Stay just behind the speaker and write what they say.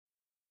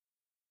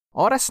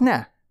Oras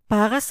na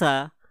para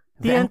sa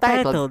The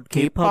Untitled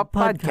K-Pop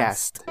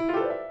Podcast.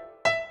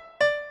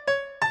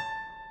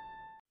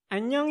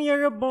 Annyeong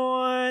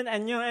Yorobon!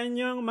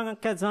 Annyeong mga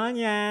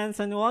Kazonyans!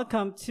 And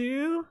welcome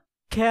to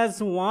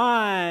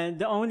Kaz1,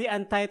 the only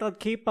untitled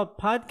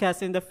K-Pop podcast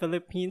in the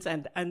Philippines,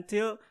 and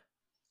until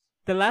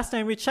the last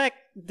time we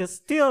checked, the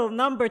still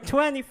number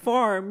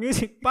 24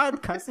 music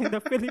podcast in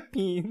the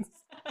Philippines.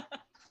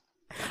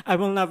 I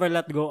will never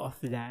let go of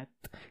that.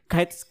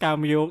 Kahit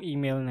scam yung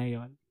email na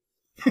yon.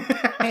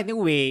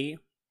 Anyway,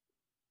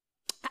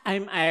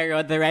 I'm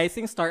Iro, the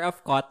rising star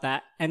of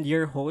Kota, and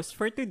your host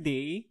for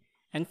today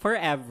and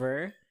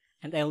forever,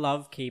 and I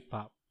love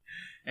K-pop.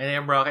 And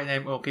I'm Rock, and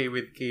I'm okay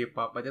with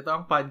K-pop. At ito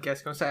ang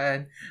podcast kung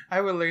saan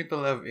I will learn to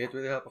love it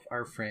with the help of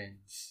our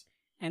friends.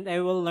 And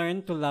I will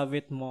learn to love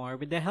it more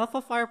with the help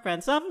of our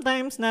friends.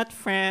 Sometimes not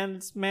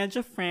friends, medyo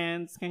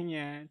friends,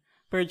 kanyan.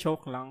 Per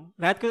joke lang.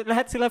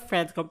 Lahat sila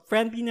friends ko.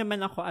 Friendly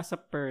naman ako as a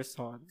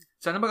person.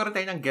 Sana magkaroon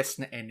tayo ng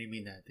guest na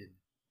enemy natin.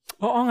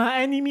 Oo nga,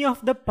 enemy of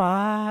the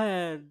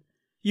pod.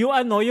 Yung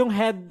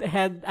head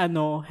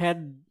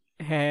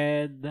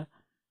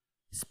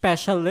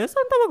specialist.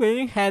 Ano tawag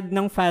yun? Yung head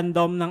ng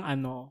fandom ng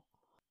ano.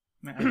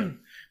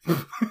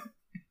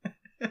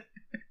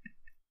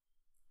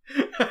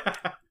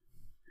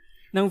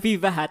 ng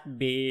Viva Hot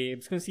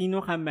Babes. Kung sino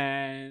ka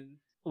man,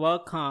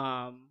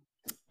 welcome.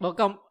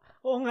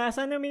 Oo nga,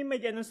 sana may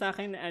mag-ano sa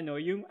akin na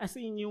yung as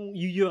in yung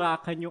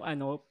yuyurakan yung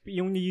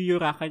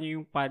niyuyurakan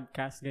nyo yung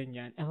podcast,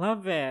 ganyan. I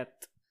love it.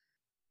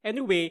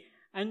 Anyway,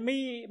 and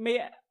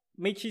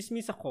may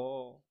chismis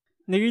ako.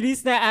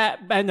 Na-release na,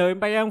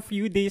 parang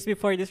few days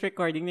before this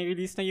recording,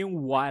 na-release na yung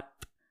What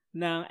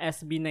ng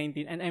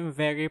SB19, and I'm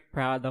very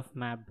proud of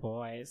my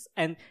boys.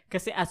 And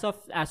kasi as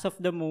of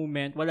the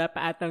moment, wala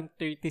pa atang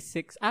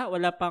 36,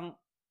 wala pang,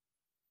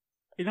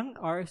 ilang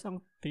hours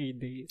ang 3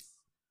 days?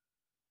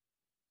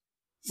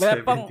 Wala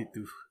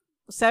 72.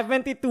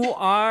 72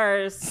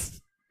 hours.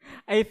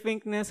 I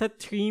think nasa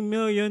 3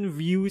 million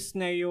views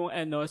na yung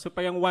so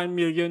parang 1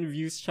 million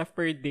views siya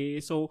per day.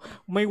 So,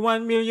 may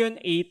 1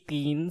 million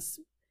 18s.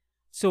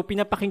 So,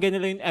 pinapakinggan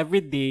nila yun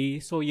every day.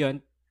 So,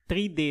 yun,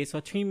 3 days.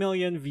 So, 3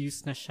 million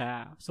views na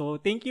siya. So,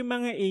 thank you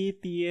mga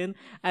 18.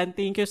 And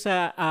thank you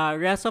sa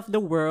rest of the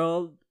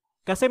world.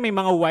 Kasi may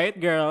mga white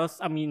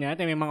girls, may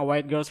mga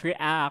white girls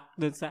react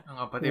dun sa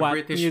What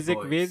British music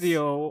boys.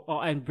 video.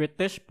 And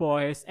British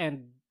boys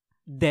and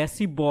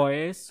Desi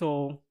boys.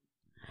 So,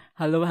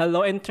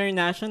 hello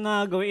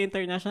international. Going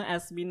international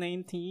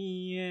SB19.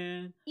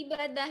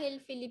 Iba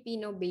dahil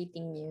Filipino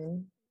baiting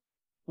yun?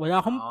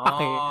 Wala akong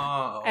pake.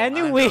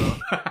 Anyway.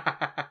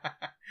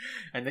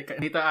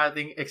 Dito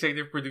ating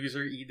executive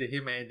producer, Ida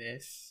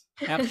Jimenez.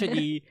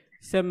 Actually,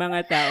 sa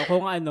mga tao,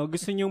 kung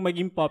gusto nyong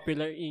maging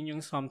popular in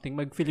yung something,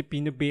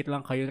 mag-Filipino bait lang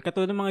kayo.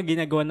 Katulad ng mga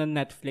ginagawa ng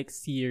Netflix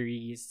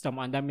series.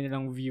 Ang dami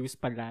nilang views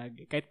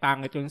palagi. Kahit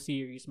pangit yung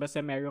series. Basta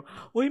merong,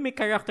 may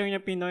character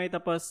na Pinoy,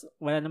 tapos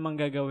wala namang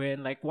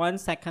gagawin. Like, 1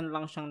 second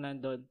lang siyang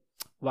nandun.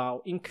 Wow,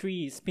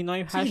 increase.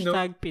 Pinoy, Sino?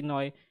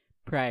 #Pinoy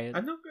Pride.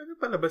 Ano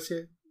palabas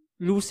yan?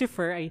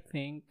 Lucifer, I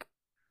think.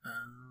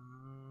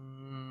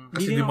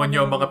 Kasi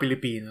demonyo ang mga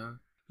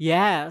Pilipino.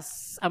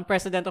 Yes, ang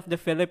President of the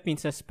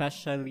Philippines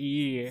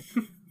especially.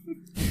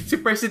 Si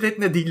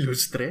President Nadine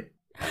Lustre?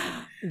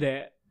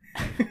 Hindi.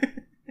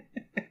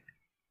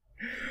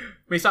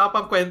 May isa ka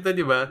pang kwento,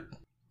 di ba?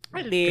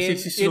 Alin?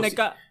 Kasi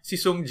si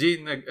Sung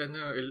Jin,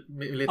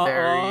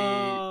 military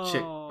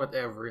chick,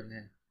 whatever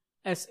na.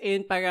 As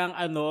in, parang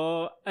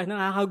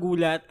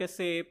nakakagulat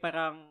kasi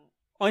parang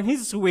on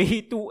his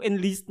way to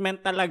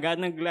enlistment talaga,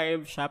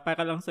 nag-live siya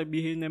para lang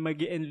sabihin na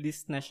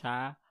mag-enlist na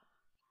siya.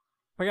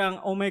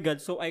 Parang, oh my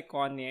God, so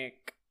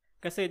iconic.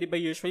 Kasi, di ba,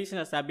 usually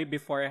sinasabi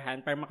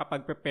beforehand para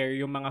makapag-prepare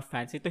yung mga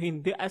fans. Ito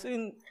hindi, as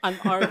in, an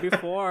hour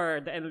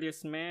before the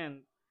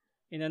enlistment.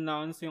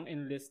 In-announce yung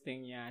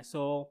enlisting niya.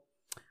 So,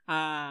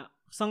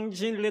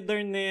 Sungjin,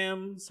 leader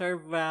name, Sir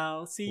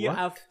Val, see you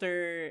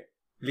after...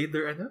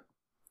 Leader ano?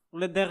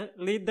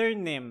 Leader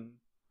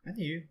name. Ano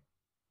yun?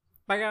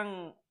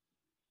 Parang,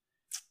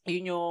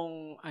 yun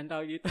yung, ano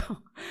tawag dito?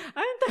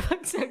 Anong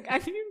tawag sa,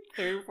 ano yung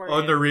term for it?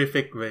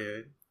 Honorific ba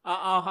yun?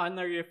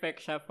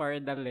 Honorific siya for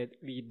the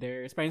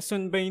leaders. Parang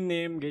sunbay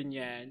name,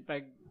 ganyan.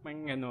 Pag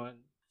ganon.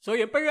 So,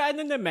 yun, parang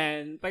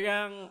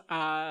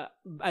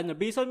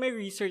based on my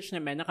research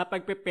naman,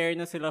 nakapag-prepare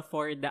na sila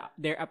for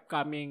their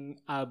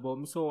upcoming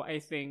album. So, I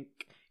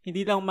think,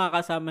 hindi lang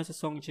makasama sa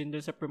Songjin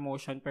doon sa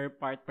promotion, pero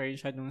part pa rin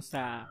siya nung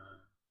sa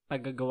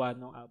paggagawa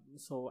ng album.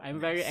 So,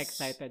 I'm very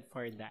excited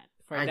for that.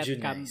 For that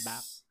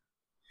comeback.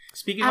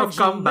 Speaking of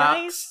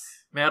comebacks,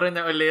 meron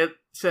na ulit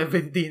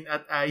 17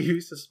 at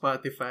IU sa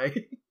Spotify.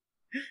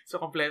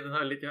 So, kompleto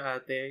na ulit yung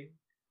ating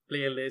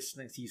playlist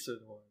ng season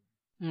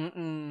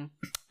 1.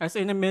 As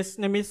in,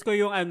 na-miss ko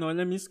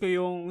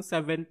yung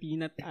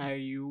 17 at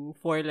IU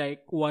for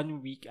like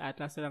 1 week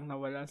ata silang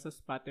nawala sa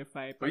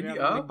Spotify.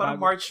 Parang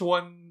March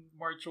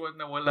 1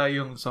 nawala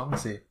yung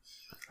songs eh.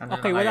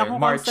 Wala akong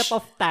concept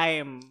of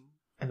time.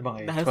 Ano ba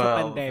ngayon? Dahil sa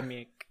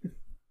pandemic.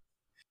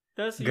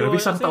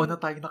 Grabe, isang taon na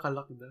tayo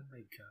nakalockdown.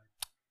 My God.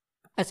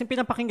 As in,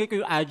 pinapakinggan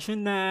ko yung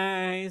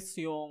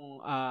Ajunice, yung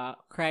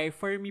Cry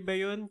For Me ba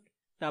yun?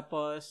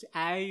 Tapos,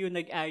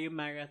 nag-Ayo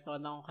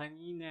marathon ako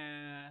kanina.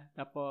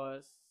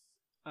 Tapos,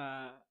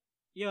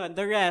 yun,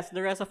 the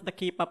rest of the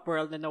K-pop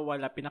world na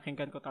nawala,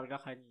 pinakinggan ko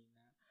talaga kanina.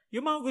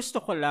 Yung mga gusto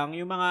ko lang,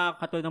 yung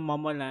mga katulad ng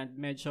Momoland,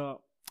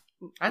 medyo...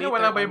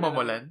 wala ba yung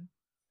Momoland?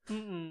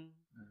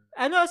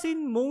 As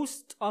in,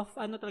 most of,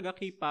 talaga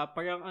K-pop,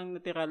 parang ang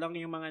natira lang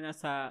yung mga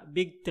nasa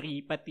big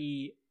three,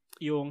 pati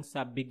yung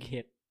sa big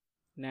hit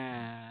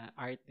na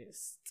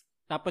artist.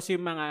 Tapos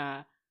yung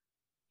mga,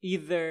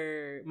 either,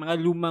 mga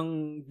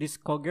lumang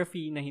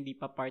discography na hindi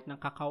pa part ng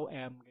Kakao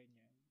M,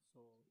 ganyan. So,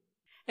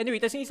 anyway,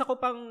 tapos yung isa ko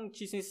pang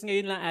chismis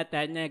ngayon lang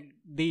ata,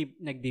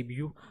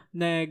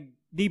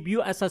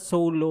 nag-debut as a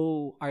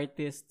solo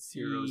artist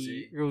si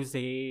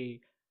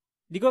Rosé.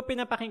 Di ko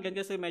pinapakinggan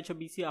kasi medyo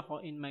busy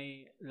ako in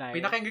my life.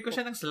 Pinakinggan ko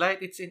siya ng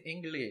slight. It's in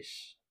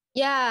English.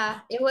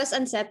 Yeah, it was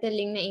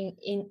unsettling na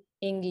in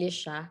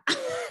English siya.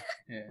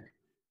 Yeah.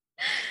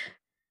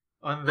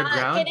 On the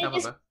ground, tama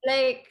ba?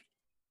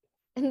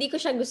 Hindi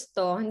ko siya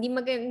gusto.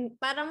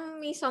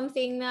 Parang may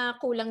something na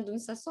kulang dun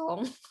sa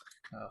song.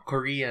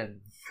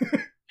 Korean.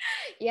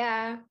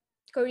 Yeah.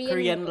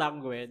 Korean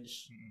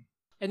language.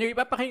 Anyway,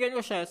 papakinggan ko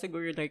siya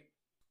siguro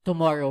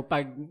tomorrow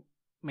pag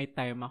may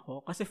time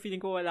ako. Kasi feeling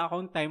ko wala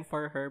akong time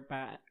for her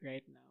pa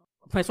right now.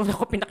 Mas wala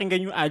ko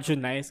pinakinggan yung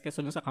Ajunice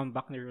kasi sa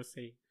comeback ni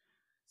Rosé.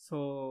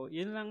 So,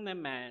 yun lang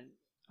naman.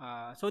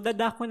 So,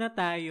 dadako na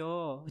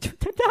tayo.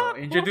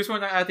 Introduce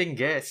mo na ating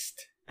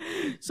guest.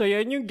 So,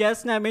 yun yung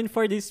guest namin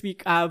for this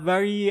week.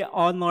 Very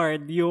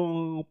honored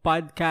yung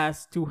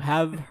podcast to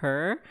have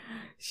her.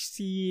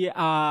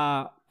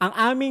 Ang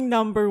aming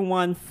number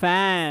 1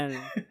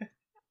 fan.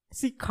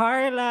 Si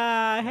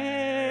Carla.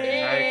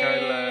 Hey! Hi,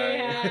 Carla.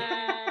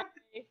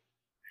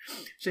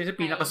 Siya yung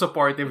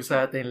pinaka-supportive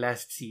sa atin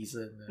last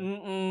season.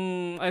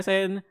 As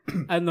in,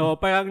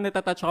 parang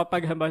natatouch ako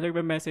pag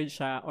nagme-message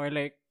siya or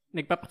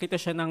nagpapakita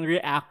siya ng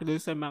react doon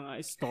sa mga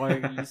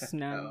stories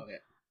na,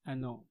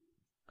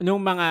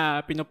 nung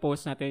mga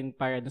pinopost natin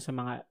para doon sa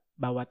mga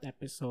bawat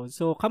episode.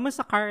 So,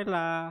 kamusta,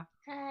 Carla?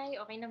 Hi,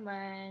 okay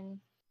naman.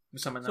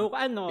 Masama na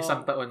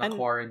isang taon na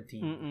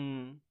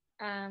quarantine.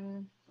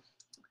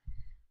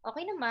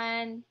 Okay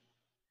naman.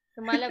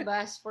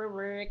 Lumalabas for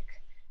work.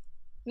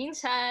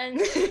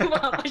 Minsan,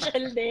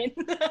 makapasyal din.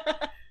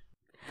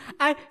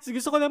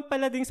 Gusto ko lang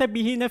pala ding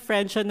sabihin na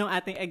friend siya ng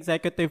ating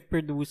executive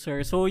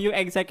producer. So, yung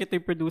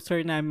executive producer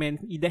namin,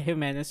 Ida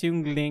Jimenez,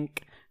 yung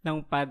link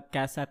ng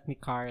podcast at ni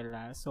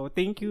Carla. So,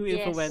 thank you,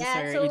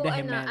 influencer Ida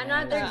Jimenez.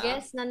 Another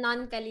guest na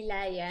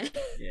non-Kalilayan.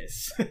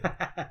 Yes.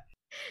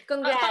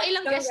 Congrats.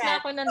 Ilang guest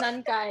na ako na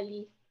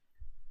non-Kali.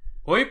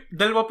 Hoy,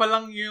 dalawa pa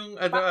lang yung...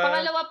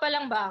 pangalawa pa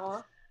lang ba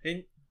ako?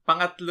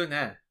 Pangatlo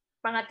na.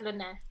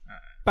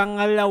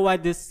 Pangalawa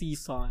this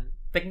season.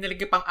 Technically,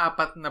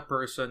 pang-apat na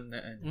person na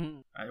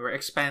we're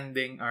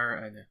expanding our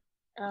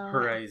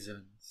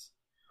horizons.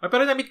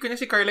 Pero na-meet ko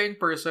na si Carla in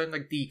person.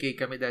 Nag-TK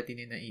kami dati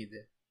ni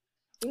Naida.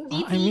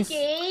 Hindi TK!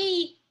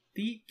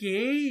 TK!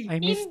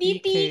 Hindi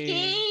TK!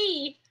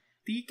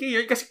 TK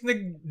yun. Kasi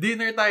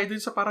nag-dinner tayo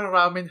dun sa parang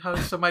ramen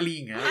house sa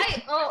Malinga.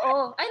 Ay,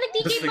 oo. Ay,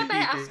 nag-TK pa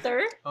tayo after?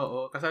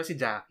 Oo. Kasama si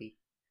Jackie.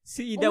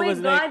 Si Ida was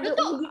like...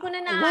 Hindi ko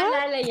na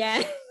naalala yan.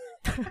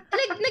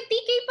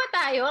 Nag-TK pa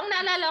tayo. Ang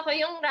naalala ko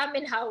yung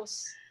ramen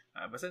house.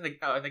 Basta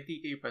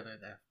nag-TK pa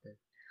nun after.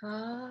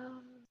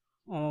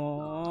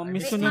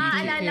 Miss ko na TK.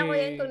 Maalala ko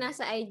yan kung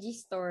nasa IG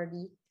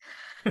story.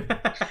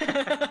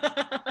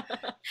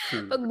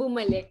 Pag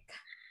bumalik.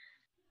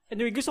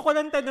 Anyway, gusto ko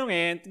lang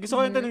tanungin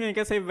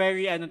kasi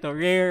very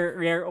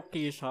rare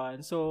occasion.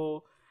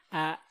 So,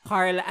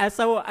 Carla, as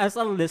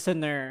a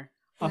listener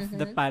of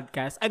the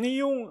podcast, ano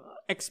yung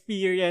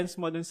experience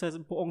mo dun sa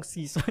buong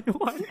season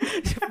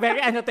 1?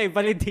 Very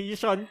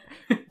validation.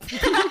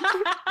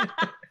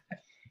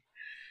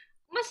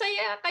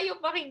 Masaya kayo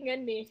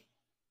pakinggan eh.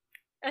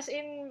 As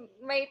in,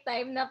 may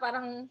time na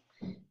parang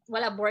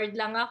bored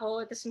lang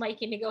ako, tapos may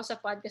kinig ako sa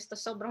podcast,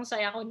 tapos sobrang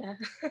saya ko na.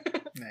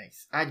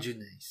 Nice.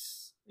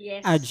 Ajunice.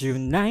 Yes.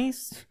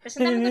 Ajunice. Tapos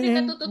ang dami ko din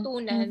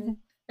natututunan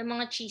ng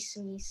mga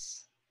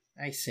chismis.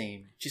 Ay,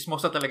 same.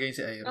 Chismosa talaga yun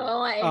si Ira.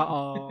 Oo nga eh.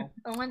 Oo.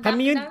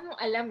 Kami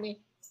mong alam eh.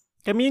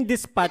 Kami yung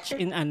dispatch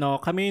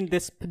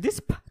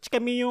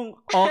kami yung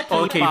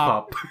All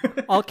K-pop.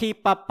 All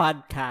K-pop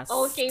podcast.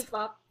 All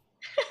K-pop.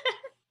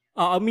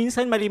 Oo,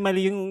 minsan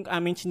mali-mali yung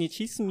aming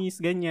chinichismis,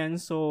 ganyan.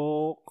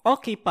 So, all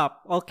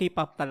K-pop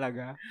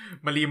talaga.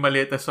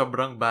 Mali-mali at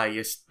sobrang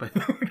biased pa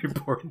ng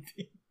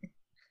reporting.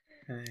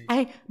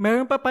 Ay,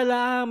 meron pa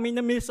pala, may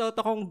na-miss out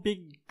akong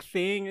big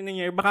thing.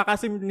 Baka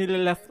kasi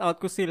nila-left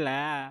out ko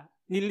sila.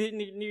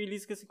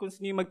 Nirelease kasi kung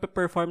sino yung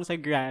magpe-perform sa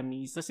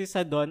Grammys. Kasi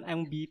sa doon,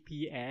 ang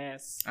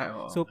BTS.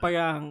 So,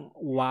 parang,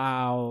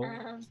 wow.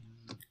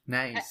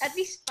 Nice. At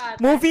least pa.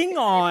 Moving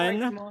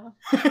on.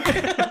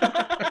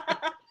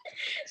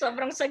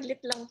 Sobrang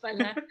saglit lang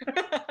pala.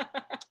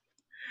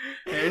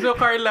 So,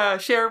 Carla,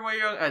 share mo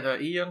yung,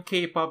 yung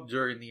K-pop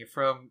journey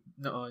from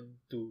noon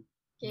to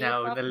K-pop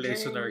now na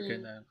listener ka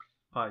na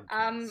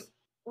podcast.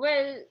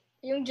 Well,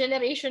 yung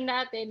generation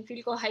natin,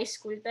 feel ko high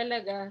school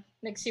talaga,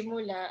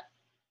 nagsimula.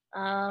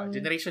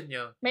 Generation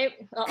nyo.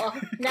 Oo,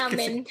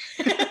 namin.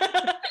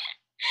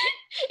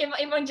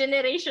 Ibang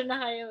generation na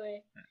kayo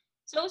eh.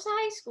 So, sa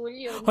high school,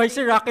 yun. Hoy,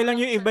 si Rocky lang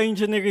yung iba yung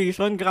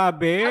generation.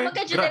 Grabe.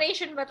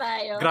 Magka-generation ba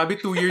tayo? Grabe,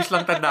 2 years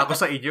lang tanda ako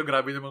sa inyo.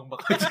 Grabe namang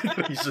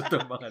maka-generation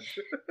ng mga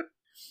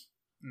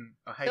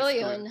so,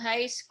 yun,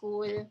 high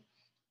school.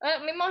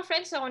 May mga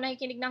friends ako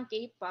nakikinig ng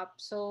K-pop.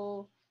 So,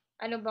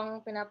 ano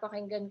bang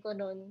pinapakinggan ko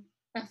nun?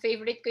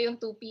 Favorite ko yung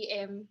 2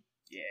 p.m.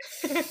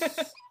 Yes.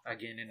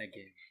 Again and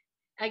again.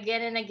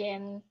 Again and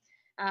again.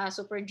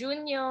 Super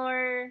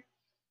Junior,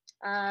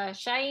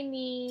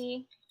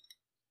 Shiny,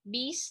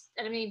 Beast.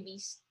 Alam mo yung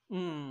Beast?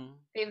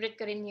 Favorite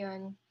ko rin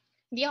yun.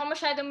 Hindi ako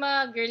masyadong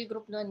girl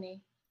group nun eh.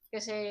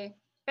 Kasi,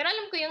 pero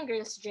alam ko yung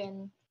Girls'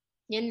 Gen.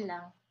 Yun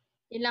lang.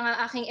 Yun lang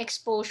ang aking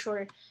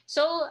exposure.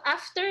 So,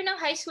 after ng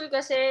high school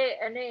kasi,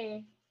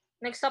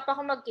 nag-stop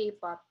ako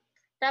mag-K-pop.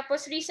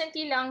 Tapos,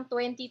 recently lang,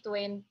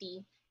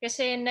 2020,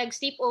 kasi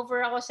nag-sleep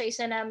over ako sa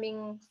isa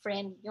naming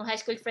friend. Yung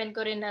high school friend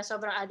ko rin na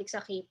sobrang addict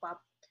sa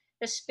K-pop.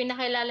 Tapos,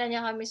 pinakilala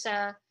niya kami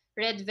sa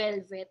Red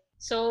Velvet.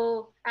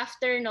 So,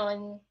 after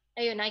nun,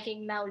 ayun,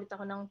 nakikinig na ulit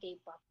ako ng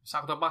K-pop.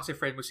 Sakto pa kasi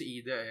friend mo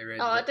si Ida eh.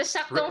 Tapos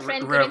saktong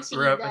friend ko rin si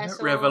Ida. So,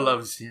 Revel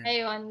Loves yan.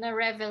 Ayun, na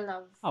Revel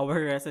Love.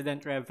 Our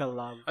resident Revel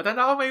Love. At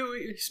tanda ko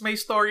may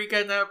story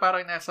ka na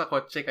parang nasa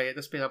kotse kayo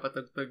tapos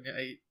pinapatugtog niya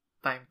ay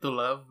Time to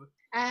Love.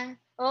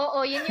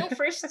 Oo, yun yung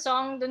first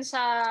song dun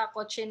sa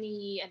kotse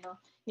ni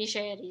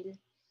Cheryl.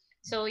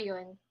 So,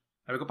 yun.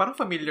 Sabi ko, parang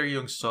familiar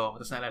yung song.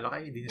 Tapos naalala ko,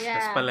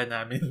 diniscuss pala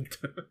namin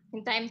ito.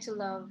 In Time to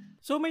Love.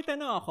 So, may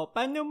tanong ako.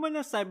 Paano mo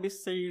nasabi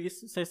sa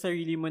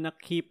sarili mo na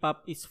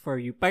K-pop is for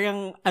you?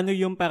 Parang, ano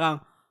yung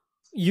parang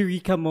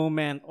eureka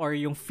moment or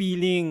yung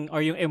feeling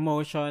or yung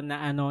emotion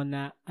na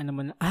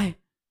ay,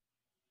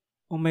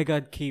 oh my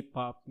God,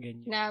 K-pop.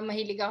 Ganyan. Na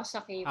mahilig ako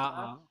sa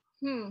K-pop?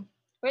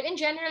 Well, in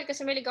general,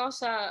 kasi mahilig ako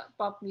sa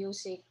pop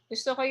music.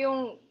 Gusto ko yung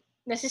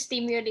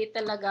nasi-stimulate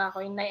talaga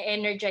ako, yung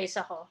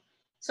na-energize ako.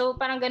 So,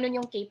 parang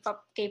ganun yung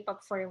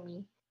K-pop for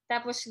me.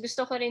 Tapos,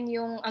 gusto ko rin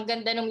yung, ang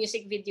ganda ng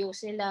music videos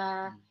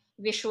nila,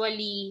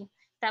 visually.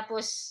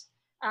 Tapos,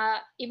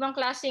 ibang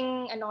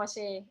klaseng,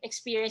 kasi,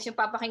 experience yung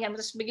papakinggan mo.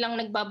 Tapos, biglang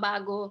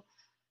nagbabago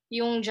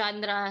yung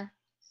genre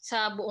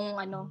sa buong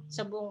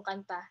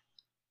kanta.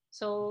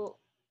 So,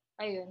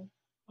 ayun.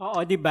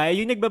 Oo, di ba?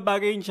 Yung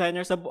nagbabago yung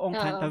genre sa buong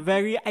kanta.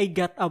 Very I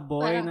Got a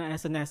Boy ng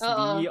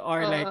SNSD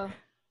or like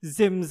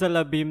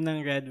Zimzalabim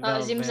ng Red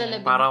Velvet.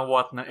 Zimzalabim. Parang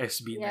what ng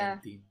SB19. Yeah.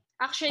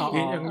 Actually,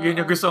 yun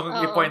yung gusto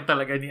kong i-point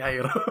talaga ni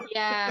Iro.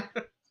 Yeah.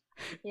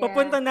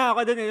 Papunta na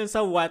ako dun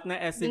sa what na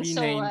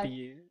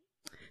SB19.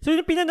 So,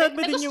 pinanood mo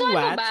din yung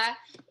what? Mo ba?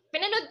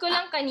 Pinanood ko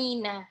lang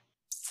kanina.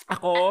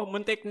 Ako,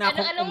 muntik na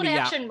akong anong umiyak.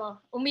 reaction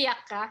mo?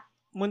 Umiyak ka?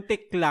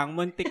 Muntik na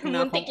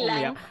akong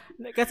umiyak.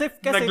 Kasi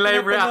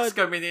nag-live reacts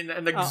kami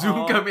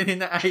nag-zoom kami ni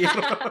na Iro.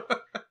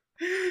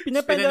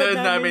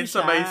 Pinanood namin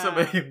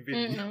sabay-sabay yung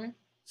video.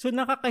 So,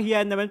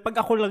 nakakahiya naman pag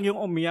ako lang yung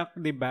umiyak,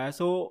 di ba?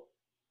 So,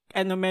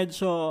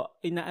 medyo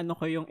inaano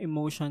ko yung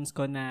emotions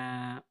ko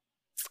na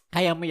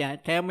kaya mo yan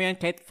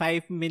kahit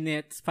 5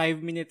 minutes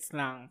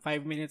lang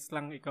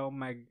ikaw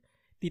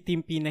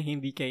magtitimpi na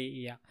hindi kayo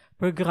iyak.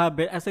 Pero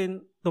grabe, as in,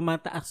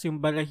 tumataas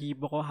yung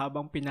balahibo ko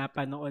habang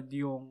pinapanood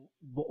yung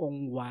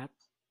buong what.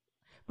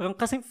 Parang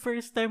kasi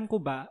first time ko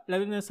ba,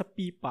 lalo na sa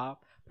P-pop,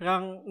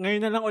 parang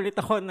ngayon na lang ulit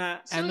ako na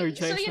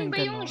energized ng gano'n. So, yun ba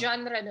yung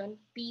genre nun?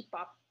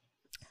 P-pop?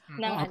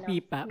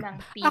 P-pop.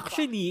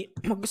 Actually,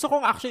 gusto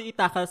kong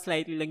itakal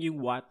slightly lang yung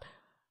what.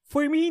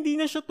 For me, hindi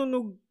na siya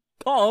tunog.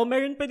 Oo,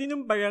 meron pa din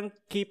yung parang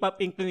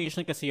K-pop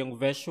inclination kasi yung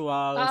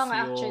visuals,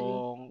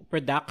 yung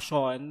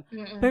production.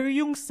 Pero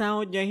yung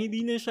sound niya,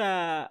 hindi na siya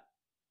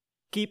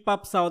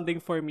K-pop sounding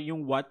for me.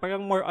 Yung what?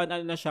 Parang more on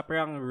na siya,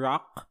 parang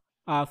rock,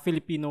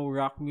 Filipino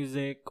rock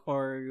music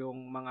or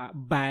yung mga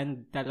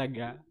band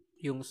talaga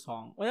yung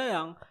song. Wala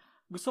lang.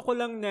 Gusto ko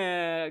lang na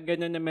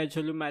gano'n na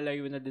medyo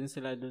lumalayo na din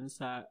sila dun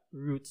sa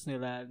roots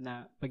nila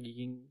na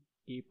pagiging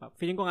K-pop.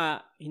 Feeling ko nga,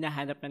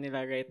 hinahanap na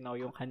nila right now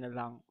yung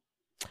kanilang,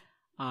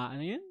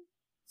 ano yun?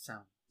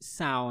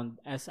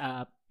 Sound as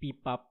a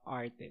P-pop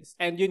artist.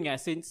 And yun nga,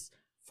 since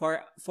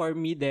for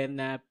me din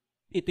na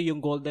ito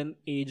yung golden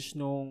age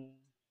nung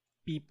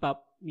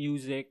P-pop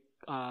music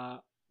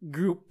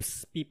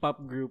groups,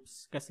 P-pop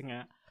groups. Kasi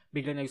nga,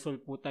 biglang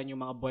nagsulputan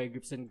yung mga boy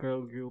groups and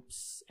girl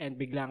groups and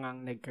biglang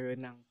ang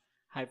nagkaroon ng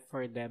hype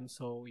for them.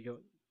 So,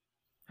 yun.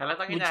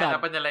 Halatang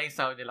hinahanapan nila yung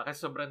sound nila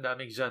kasi sobrang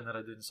daming genre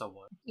dun sa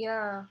one.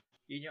 Yeah.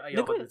 Yun yung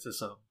ayaw ko dun sa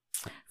song.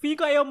 Feel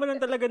ko ayaw mo lang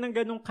talaga ng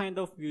ganong kind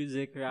of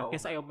music, rap.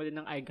 Kasi ayaw mo din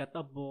ng I Got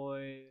a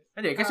Boy.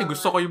 Hindi, kasi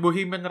gusto ko yung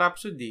Bohemian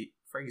Rhapsody,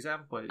 for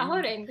example.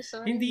 Ako rin,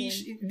 gusto ko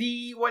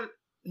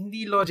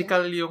hindi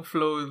logical yung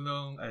flow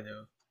ng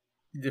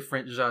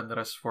different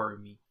genres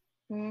for me.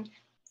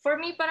 For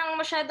me, parang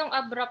masyadong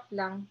abrupt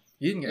lang.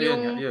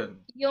 Yun.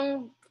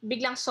 Yung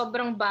biglang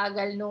sobrang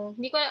bagal nung,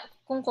 hindi ko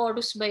kung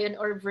chorus ba yun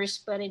or verse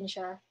pa rin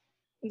siya.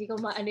 Hindi ko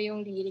maano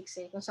yung lyrics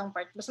kung saan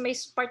part. Mas may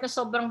part na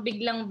sobrang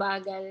biglang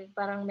bagal.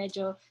 Parang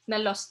medyo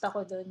na-lost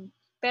ako dun.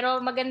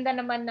 Pero maganda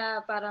naman na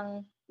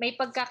parang may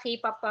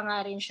pagka-K-pop pa nga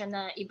rin siya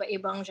na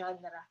iba-ibang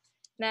genre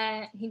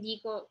na hindi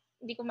ko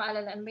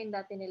maalala ano ba yung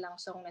dati nilang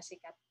song na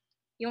sikat.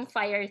 Yung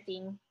Fire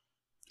Thing.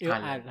 Yung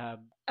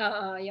Alab.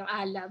 Oo, yung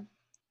Alab.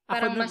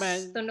 Parang ako mas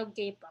naman, tunog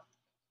K-pop.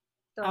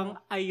 Ang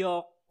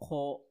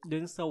ayoko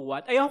dun sa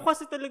what? Ayoko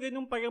kasi talaga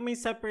nung parang may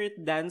separate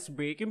dance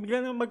break. Yung bigla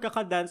nang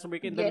magkaka-dance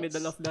break in the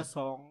middle of the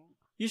song.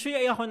 Usually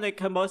ayoko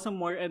like halimbawa sa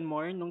More and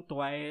More nung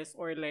Twice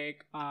or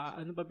like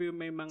ano ba yung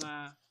may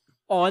mga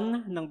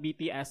On ng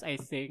BTS I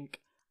think.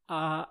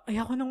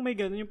 Ayoko nung may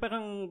ganun. Yung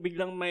parang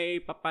biglang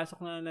may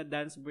papasok na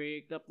dance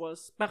break.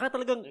 Tapos parang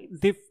talagang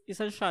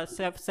isa siya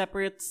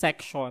separate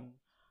section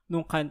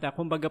nung kanta.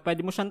 Kumbaga pwede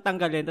mo siyang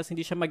tanggalin tapos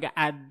hindi siya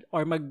mag-add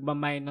or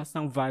mag-minus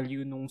ng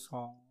value nung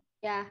song.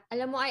 Yeah.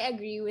 Alam mo, I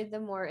agree with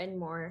the More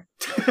and More.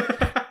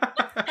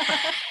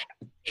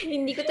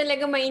 Hindi ko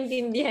talaga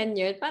maintindihan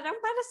yun. Parang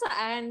para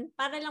saan?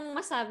 Para lang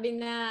masabi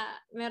na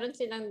meron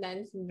silang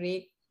dance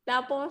break.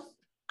 Tapos,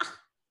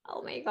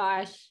 oh my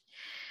gosh.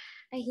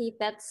 I hate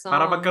that song.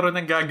 Para magkaroon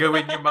ng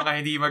gagawin yung mga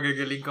hindi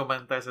magagaling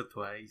kumanta sa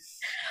Twice.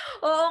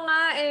 Oo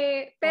nga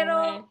eh.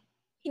 Pero,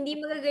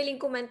 hindi magagaling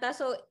kumanta.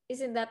 So,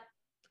 isn't that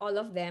all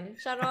of them?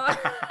 Charot.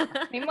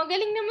 May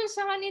magaling naman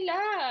sa kanila.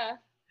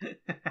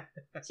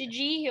 Si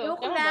Jihyo.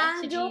 Joke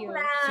lang. Si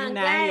Nayo.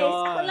 Guys,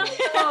 ako lang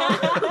to.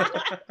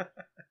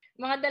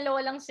 Mga dalawa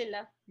lang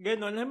sila.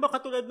 Ganon. Halimbawa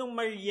katulad nung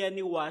Maria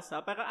ni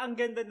Wasa, parang ang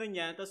ganda na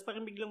niya, tapos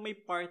parang biglang may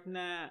part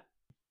na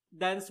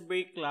dance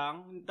break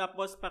lang,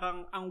 tapos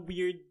parang ang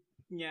weird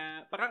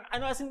niya. Parang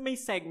as in may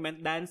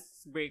segment,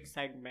 dance break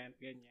segment,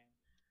 ganyan.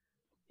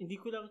 Hindi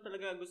ko lang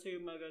talaga gusto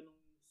yung mga ganong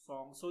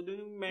song. So,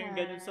 doon may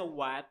ganon sa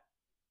What,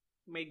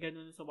 may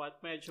ganon sa What,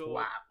 medyo,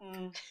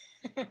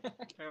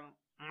 parang,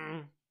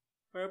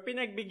 Pero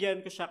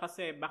pinagbigyan ko siya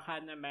kasi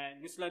baka naman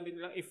gusto lang din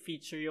nilang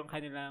i-feature yung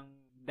kanilang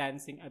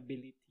dancing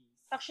abilities.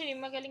 Actually,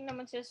 magaling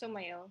naman sila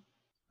sumayaw.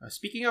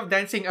 Speaking of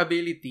dancing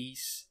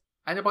abilities,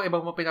 ano pang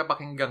ibang mo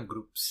pinapakinggang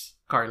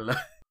groups, Carla?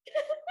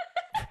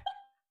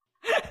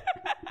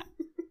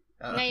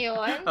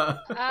 Ngayon,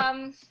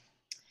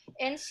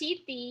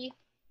 NCT,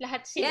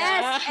 lahat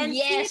sila.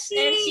 Yes,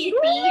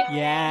 NCT.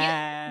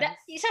 Yes.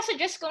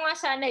 Isasuggest ko nga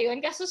sana yun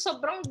kasi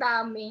sobrang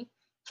dami.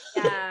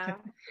 Yeah.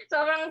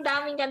 Sobrang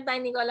daming kanta,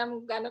 hindi ko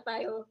alam gaano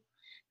tayo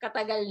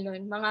katagal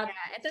nun. Mga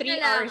 3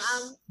 hours.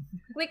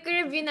 Quick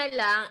review na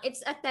lang.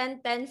 It's a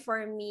 10-10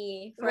 for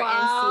me. For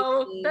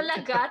wow, NCT.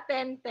 talaga?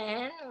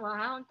 10-10?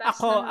 Wow,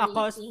 ako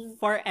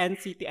for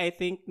NCT, I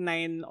think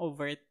 9/10.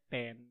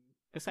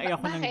 Kasi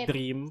ayoko ng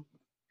Dream.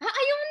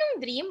 Ayaw mo ng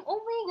Dream?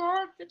 Oh my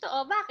God.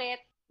 Totoo, bakit?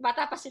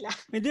 Bata pa sila.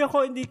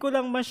 Hindi ko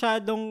lang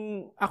masyadong,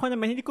 ako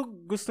naman, hindi ko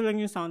gusto lang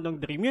yung sound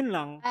ng Dream. Yun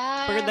lang.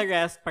 Pero the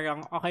rest,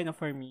 parang okay na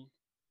for me.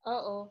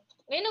 Oo.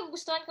 Ngayon,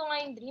 nagustuhan ko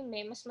nga yung Dream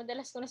eh. Mas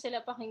madalas ko na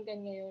sila pakinggan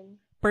ngayon.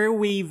 Per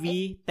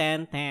Wavy,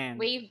 10-10.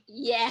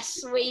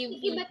 Yes, Wavy.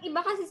 Iba't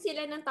iba kasi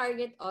sila ng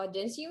target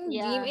audience. Yung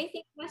Dream, I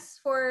think,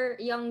 mas for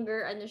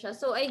younger, siya.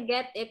 So, I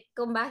get it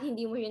kung bakit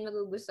hindi mo yun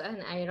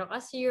magugustuhan, Ira.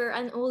 Kasi you're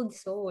an old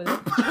soul.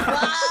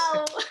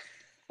 Wow!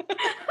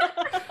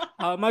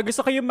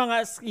 Gusto ko yung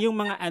mga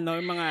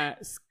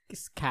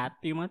scat,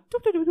 yung mga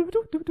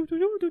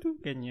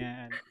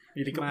ganyan.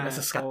 Hindi ko pala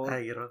sa scat,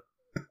 Ira.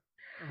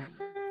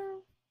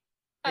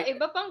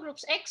 Iba pang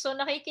groups. EXO,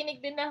 nakikinig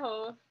din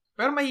ako.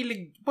 Pero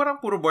mahilig, parang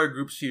puro boy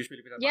groups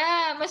usually.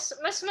 Yeah, mas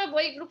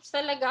ma-boy groups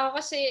talaga ako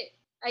kasi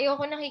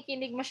ayoko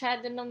nakikinig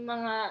masyado ng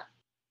mga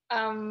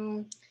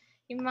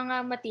yung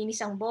mga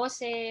matinis ang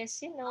boses,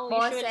 you know.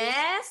 Boses? Usually,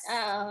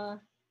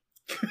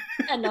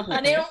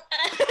 ano yung...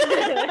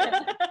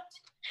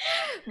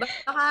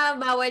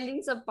 Baka bawal din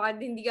sa pod,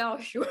 hindi ako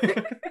sure.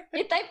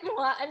 I-type mo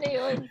nga, ano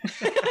yun?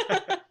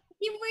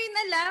 Hindi mo yun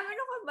alam,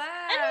 ano ka ba?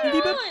 Ano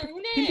yun?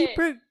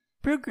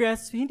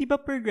 Hindi ba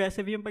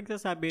progressive yung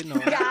pagsasabi, no?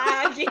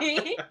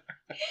 Gagi!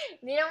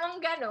 Hindi naman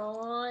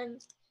ganon.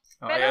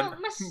 Pero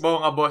mas...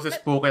 Mga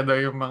boses po daw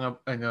yung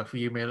mga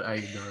female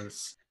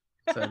idols.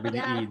 Sabi ni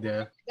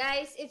Ida.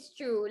 Guys, it's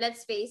true.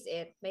 Let's face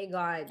it. My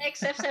God.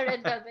 Except sa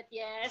Red Velvet,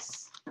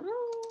 yes.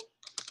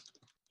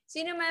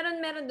 Sino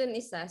meron dun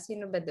isa?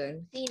 Sino ba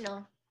dun?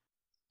 Sino?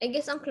 I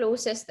guess ang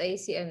closest ay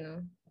si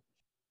Sino?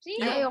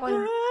 Ay, ayoko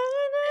na.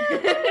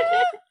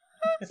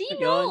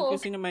 Sino? Yun,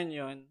 kasi naman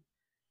yun.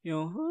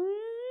 Yung...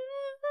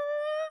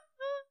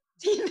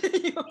 Sino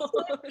yun?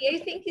 I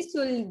think si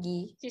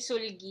Sulgi. Si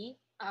Sulgi?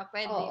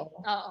 Pwede. Oo.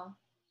 Oo.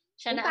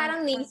 Siya na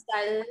parang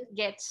nasal.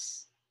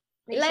 Gets.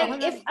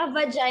 Like, if a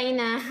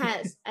vagina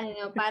has,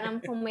 parang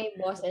kung may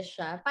boses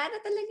siya, para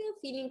talagang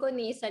feeling ko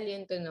nasal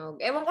yung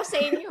tunog. Ewan ko sa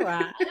inyo,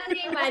 Ano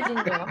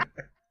na-imagine ko?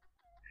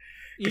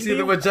 Kasi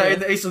the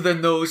vagina is the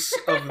nose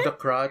of the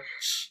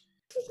crotch.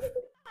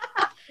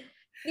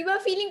 Di ba,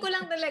 feeling ko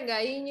lang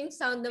talaga, yun yung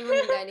sound na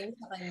magagaling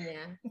sa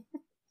kanya.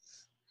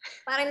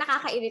 Parang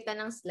nakakairita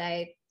ng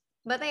slight.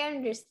 But I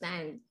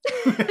understand.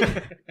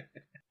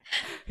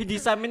 Hindi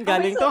sa amin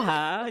galing to,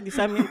 ha? Hindi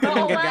sa amin to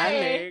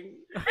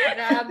nanggagaling.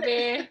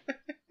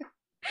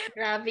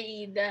 Grabe,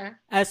 Ida.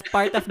 As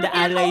part of the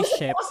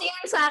allyship. Kasi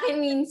yun sa akin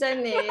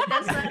minsan eh.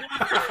 That's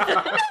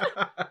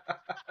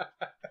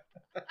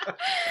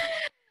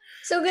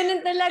So,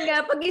 ganun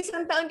talaga. Pag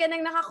isang taon ka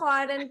nang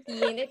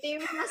naka-quarantine, ito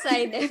yung mga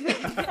side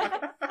effects.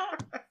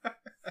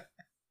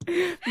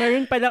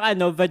 Meron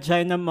palang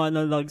vagina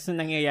monologues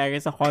na nangyayari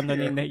sa condo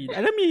ni Naida.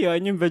 Alam niyo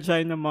yun, yung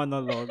vagina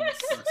monologues.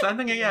 Saan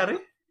nangyayari?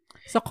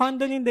 Sa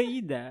condo ni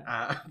Naida.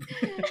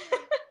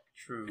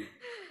 True.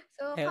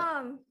 So,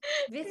 come.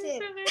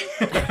 Visit.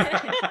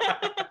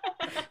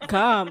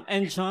 Come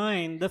and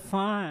join the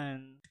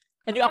fun.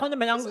 And ako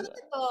naman ang...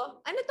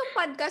 Ano tong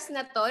podcast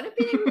na to? Ano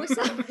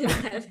pinag-uusapan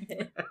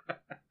natin?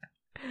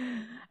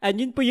 And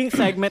yun po yung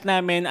segment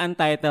namin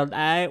untitled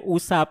ay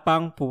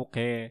Usapang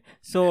Puke.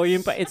 So,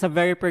 yun pa, it's a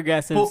very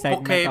progressive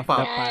segment of the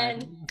pod.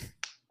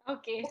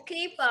 Okay.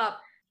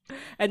 K-pop.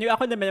 And yung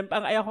ako naman,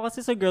 ang ayoko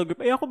kasi sa girl group,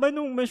 ayoko ba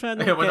nung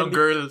masyadong... Ayaw mo ng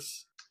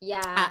girls.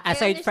 Yeah.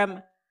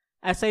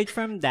 Aside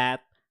from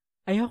that,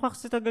 ayoko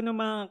kasi talaga ng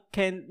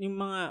yung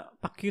mga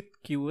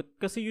pa-cute-cute.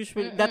 Kasi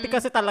usually, dati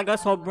kasi talaga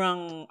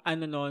sobrang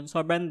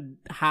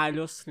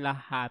halos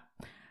lahat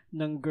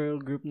ng girl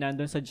group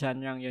nandun sa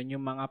genre yun,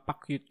 yung mga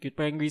pa-cute-cute.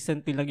 Parang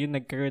recently lang yung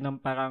nagkaroon ng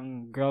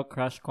parang girl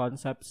crush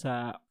concept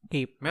sa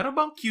K-pop. Meron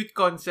bang cute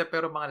concept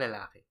pero mga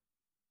lalaki?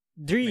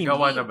 Dream.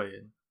 Nagawa na ba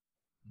yun?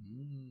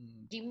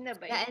 Dream na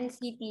ba yun? The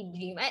NCT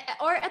Dream.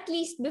 Or at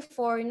least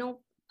before, nung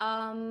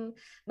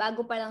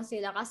bago pa lang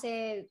sila.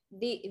 Kasi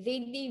they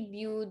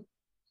debuted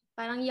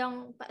parang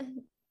yung...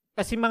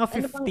 Kasi mga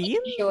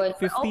 15?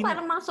 15?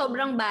 Parang mga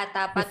sobrang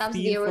bata pa. 15, Tapos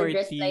they were 14.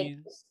 dressed like...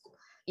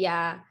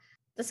 Yeah.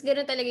 Tapos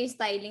gano'n talaga yung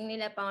styling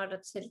nila.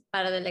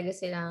 Para talaga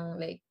silang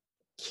like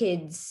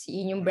kids.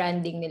 Yun yung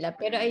branding nila.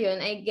 Pero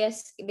ayun, I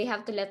guess they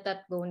have to let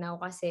that go now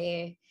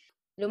kasi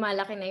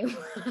lumalaki na yung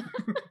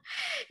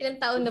ilang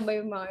taon na ba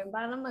yung mga yun?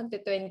 Parang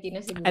magto-20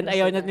 na siguro. And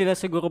ayaw na nila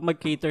siguro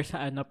mag-cater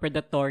sa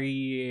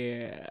predatory...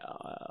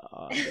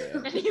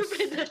 Ano yung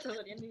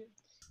predatory? Ano yun?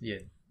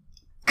 Yeah.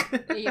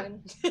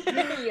 Ayun.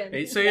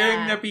 Okay, so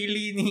yung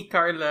napili ni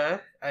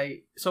Carla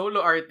ay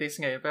solo artist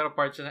ngayon pero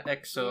part siya ng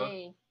EXO.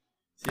 Yay.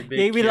 Si Baekhyun.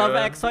 Yeah, we love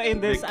EXO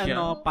in this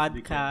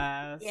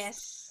podcast.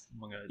 Yes.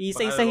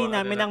 Isa-isahin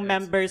namin ang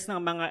members ng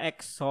mga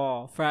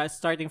EXO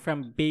starting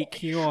from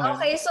Baekhyun.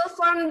 Okay, so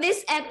from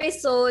this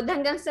episode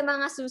hanggang sa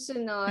mga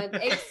susunod,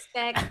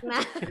 expect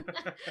na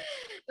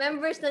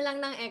members na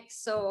lang ng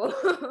EXO.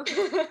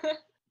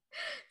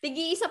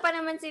 Tig-iisa pa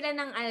naman sila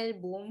ng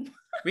album.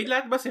 Wait,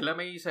 lahat ba sila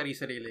may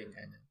sarili-sariling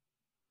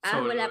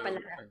solo? Wala pa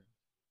lahat.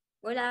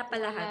 Wala pa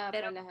lahat.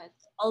 Pero lahat.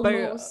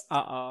 Almost.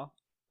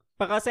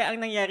 Kasi ang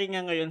nangyari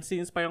nga ngayon,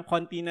 since parang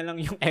konti na lang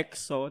yung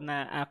EXO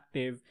na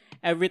active,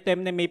 every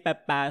time na may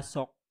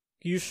papasok,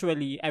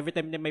 usually, every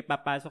time na may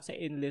papasok sa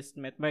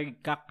enlistment,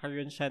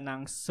 magkakaroon siya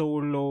ng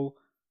solo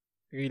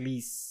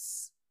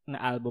release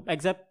na album.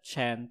 Except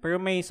Chen. Pero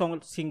may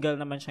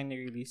single naman siyang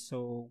ni-release.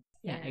 So,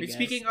 yeah, I guess.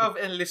 Speaking of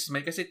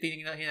enlistment, kasi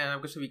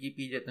hinanap ko sa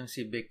Wikipedia ng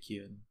si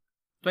Baekhyun.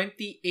 3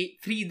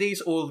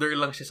 days older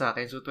lang siya sa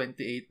akin. So,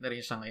 28 na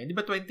rin siya ngayon. Di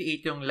ba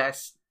 28 yung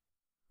last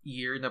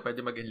year na pwede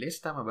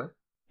mag-enlist? Tama ba?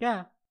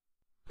 Yeah.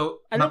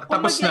 So,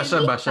 tapos na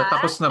siya ba siya?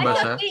 Tapos na ba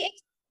siya?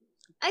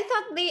 I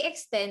thought they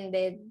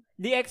extended.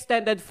 They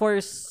extended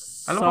for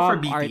some for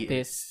BTS.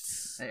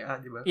 artists.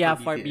 Diba? Yeah,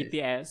 for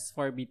BTS.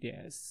 For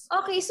BTS.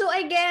 Okay, so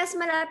I guess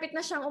malapit na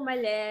siyang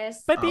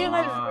umalis. Pati yung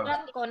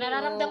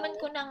nararamdaman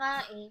ko na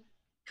nga eh.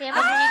 Kaya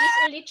mag-release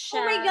ulit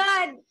siya. Oh my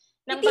God!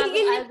 Ng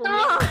bagong album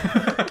niya.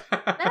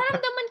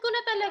 Nararamdaman ko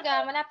na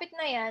talaga. Malapit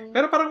na yan.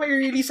 Pero parang may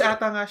release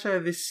ata nga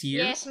siya this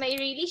year. Yes, may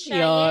release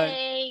siya.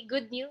 Yay!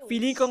 Good news.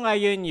 Feeling ko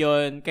ngayon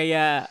yon,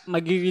 kaya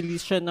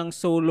mag-release siya ng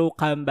solo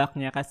comeback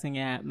niya kasi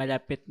nga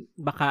malapit,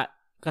 baka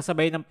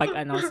kasabay ng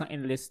pag-announce ng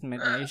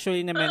enlistment niya.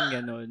 Usually naman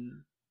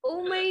ganun.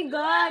 Oh my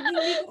God!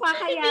 Hindi ko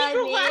kakayanin. Hindi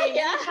ko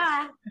kaya.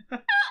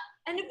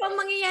 Ano pang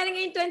mangyayari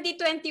ngayon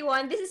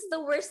 2021? This is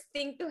the worst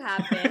thing to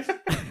happen.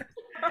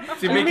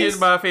 Si Baekhyun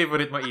ba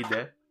favorite mo,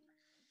 Ida?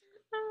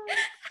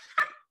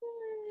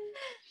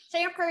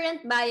 Siya yung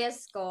current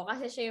bias ko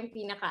kasi siya yung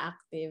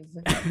pinaka-active.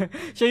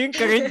 Siya yung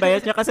current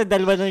bias niya kasi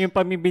dalawa na yung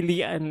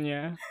pamibilian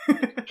niya.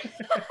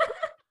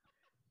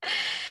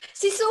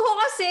 Si Suho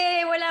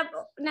kasi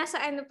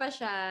nasa ano pa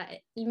siya,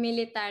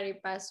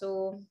 military pa.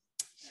 So,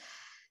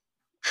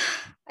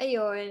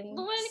 ayun.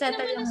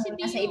 Settle lang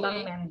muna sa ibang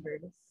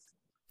members.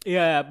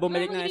 Yeah,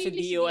 bumalik na si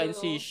Dio and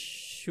si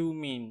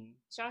Xiumin.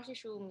 Siya si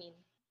Xiumin.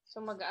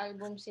 So,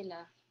 mag-album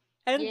sila.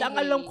 And ang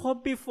alam ko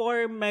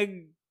before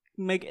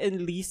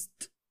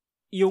mag-enlist,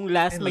 yung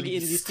last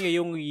mag-enlist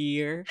ngayong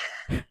year.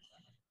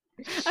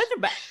 Ano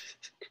ba?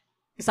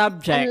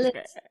 Subject.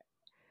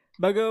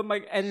 Bago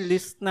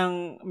mag-enlist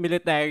ng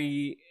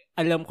military,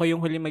 alam ko yung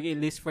huli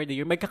mag-enlist for the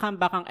year.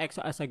 Magka-comeback ang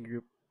EXO as a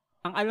group.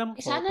 Ang alam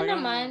ko. Sana parang,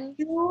 naman.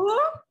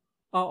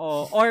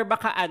 Oo. Or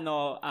baka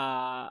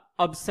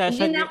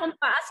obsession. Hindi na akong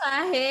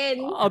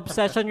paasahin.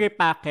 Obsession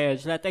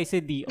repackage. Lahat ay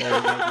si D.O.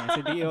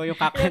 Si D.O. yung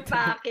kakit.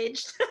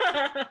 Repackaged.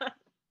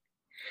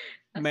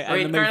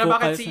 Wait,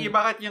 Carla,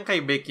 bakit yung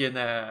kay Baekhyun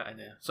na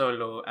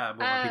solo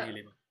album ang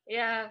pinili mo?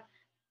 Yeah.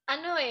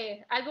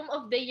 Album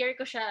of the year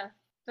ko siya.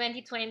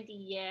 2020,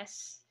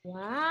 yes.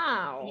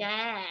 Wow.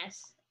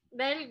 Yes.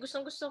 Dahil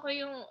gustong-gusto ko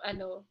yung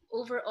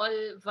overall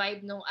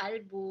vibe ng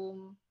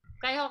album.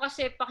 Kaya ko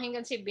kasi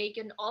pakinggan si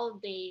Baekhyun all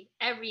day,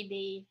 every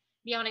day.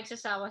 Hindi ako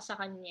nagsasawa sa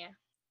kanya.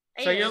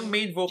 Ayun. So yung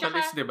main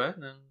vocalist, di ba,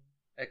 ng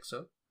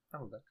EXO?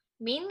 Tama ba?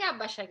 Main nga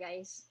ba siya,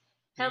 guys?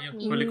 Help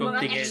me. Yung huli kong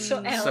Mga tingin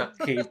EXO-L. sa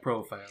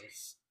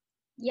K-profiles.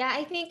 Yeah,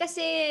 I think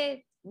kasi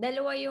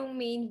dalawa yung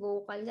main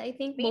vocals. I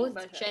think Main both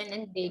ba siya? Chen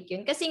and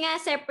Baekhyun. Kasi nga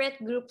separate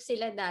group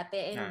sila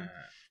dati and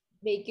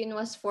Baekhyun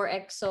was for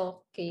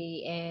EXO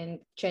K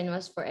and Chen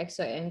was for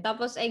EXO M.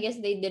 Tapos I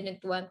guess they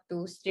didn't want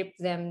to strip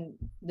them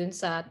dun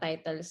sa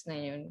titles na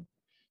yun.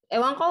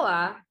 Ewan ko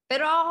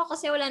pero ako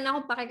kasi wala na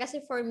akong pake kasi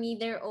for me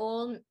they're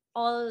all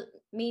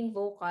main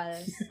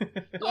vocals.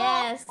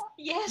 Yes.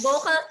 Yes.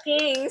 Vocal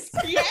kings.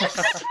 Yes.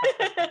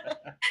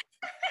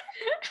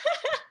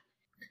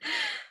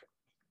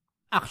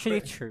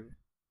 Actually, true.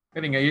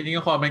 Kasi nga, yun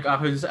yung comment ko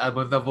actually sa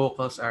album, the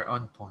vocals are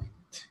on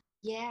point.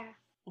 Yeah.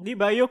 Di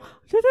ba yung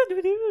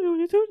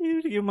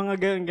mga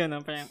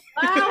ganun parang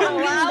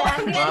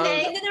Wow. Ang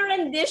ganda ng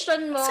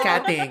rendition mo.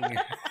 Scatting.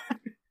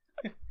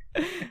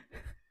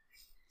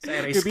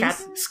 Sorry,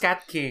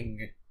 Scat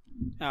King.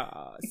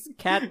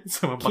 Scat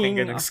So,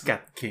 mapakinggan ng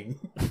Scat King.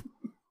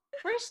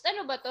 First,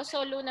 ba to?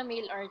 Solo na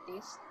male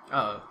artist?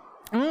 Oo.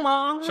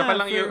 Siya pa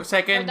lang yung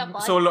second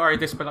solo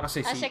artist pala kasi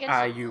si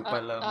IU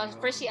pa lang.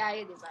 First si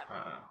IU, di ba?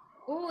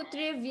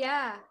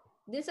 Trivia.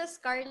 This is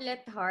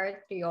Scarlet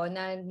Heart yun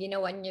na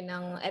ginawa nyo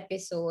ng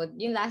episode.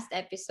 Yung last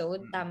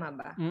episode, tama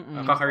ba?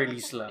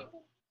 Kaka-release lang.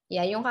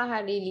 Yeah, yung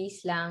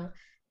kaka-release lang.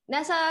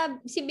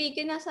 Si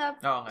Baekhyun nasa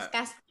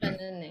cast na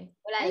nun eh.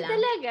 Wala Ay, lang.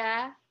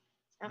 talaga?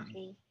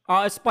 Okay.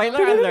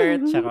 Spoiler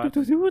alert. Totoo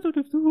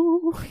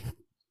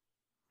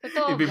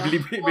ba?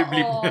 Ibiblip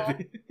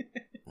natin.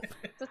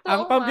 Totoo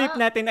Ang public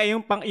natin ay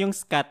yung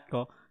scat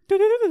ko.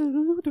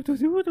 Panoorin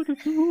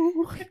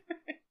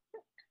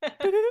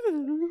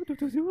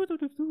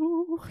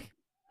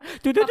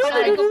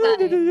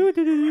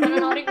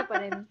ko pa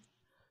rin.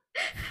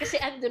 Kasi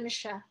andun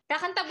siya.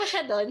 Kakanta ba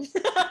siya doon?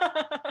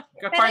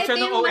 Kapart siya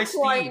ng OST.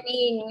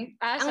 Warning.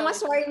 Ang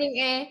mas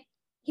warning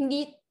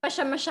hindi pa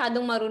siya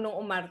masyadong marunong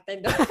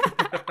umarte doon.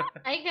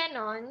 Ay,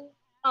 ganon.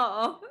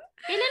 Oo.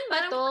 Kailan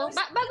ba to?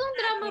 Bagong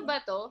drama ba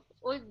to?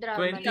 Old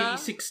drama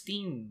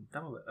 2016.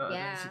 Tama ba?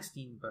 Yeah.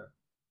 2016 pa.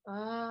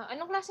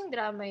 Anong klaseng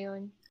drama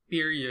yun?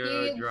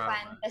 Period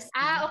drama. Fantasy.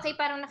 Okay.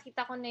 Parang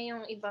nakita ko na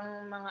yung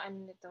ibang mga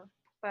nito.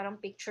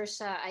 Parang picture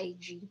sa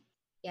IG.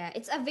 Yeah,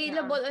 it's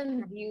available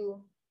on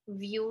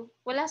View.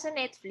 Wala sa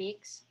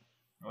Netflix?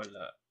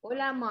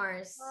 Wala,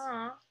 Mars.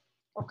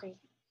 Okay.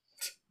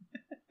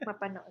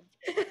 Mapanood.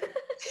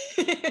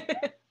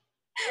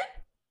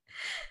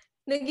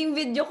 Naging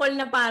video call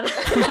na para.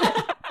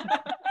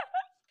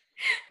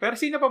 Pero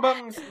sino pa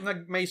bang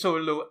may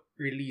solo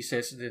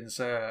releases din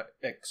sa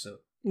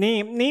EXO?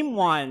 Name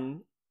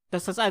one.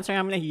 Tapos answer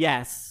namin na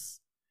yes.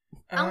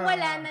 Ang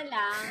wala na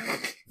lang.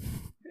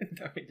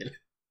 Dami nila.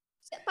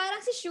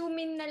 Parang si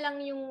Xiumin na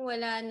lang yung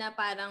wala na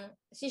parang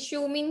si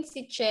Xiumin,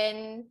 si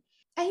Chen.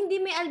 Ay,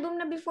 hindi may album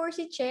na before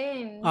si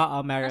Chen. Oo,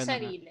 meron na.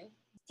 Sarili.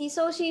 Si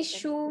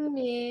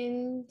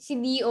Xiumin, si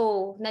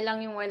Dio na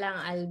lang yung walang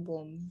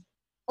album.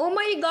 Oh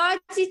my God!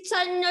 Si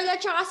Chanyeol at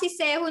saka si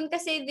Sehun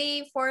kasi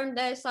they formed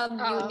a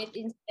sub-unit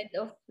instead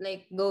of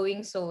like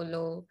going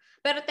solo.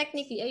 Pero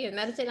technically, ayun,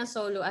 meron silang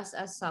solo as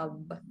a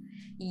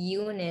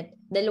sub-unit.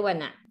 Dalawa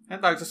na. Ano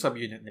tawag sa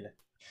sub-unit nila?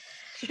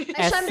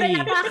 Ay, syempre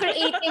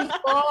napaka-creative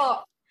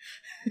ko.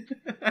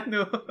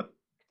 Ano?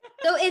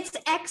 So, it's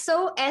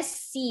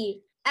EXO-SC.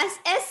 As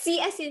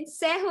SC as in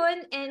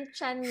Sehun and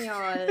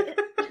Chanyeol.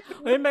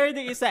 Uy, meron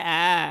din isa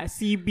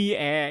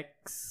CBX.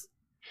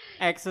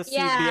 EXO-CBX.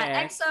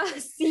 Yeah,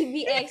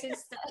 EXO-CBX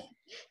is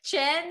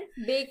Chen,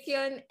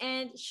 Baekhyun,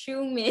 and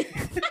Xiumin.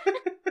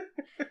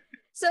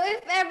 So,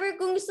 if ever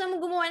kung gusto mo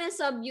gumawa ng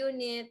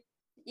sub-unit,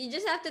 you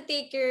just have to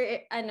take your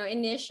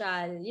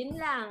initial. Yun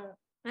lang.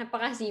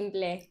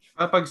 Napaka-simple.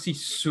 Kapag si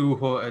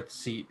Suho at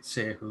si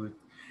Sehun,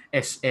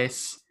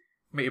 SS,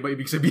 may iba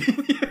ibig sabihin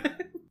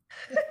yan.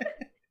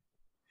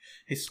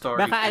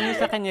 Historic. Baka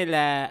sa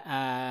kanila,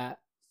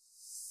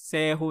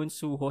 Sehun,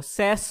 Suho,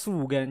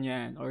 Sesu,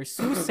 ganyan. Or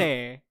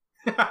Suse.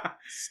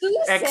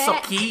 Suse.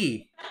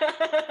 Exoki.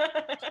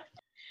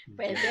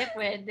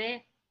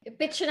 Pwede.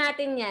 I-pitch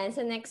natin yan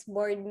sa next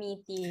board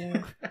meeting.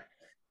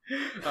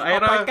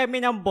 Part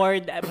kami ng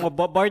board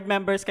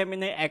members kami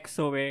ng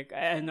EXO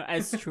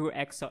as true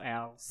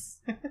EXO-Ls.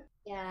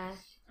 Yeah.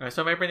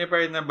 So may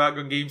prepare na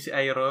bagong game si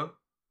Airo.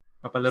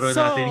 Papalaro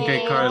natin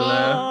kay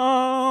Carla.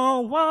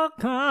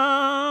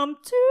 Welcome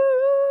to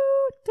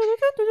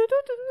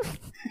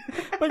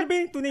paano ba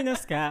yung tunay na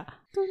ska?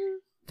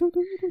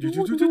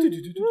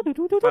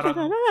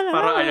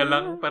 Parang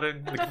lang,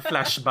 parang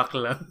nag-flashback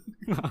lang.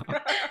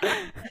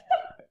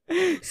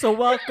 So,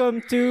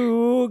 welcome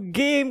to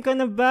Game Ka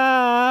Na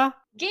Ba?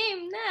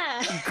 Game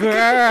na!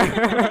 Girl!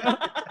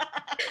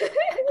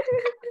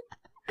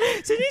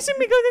 Sino yung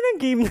sumigaw na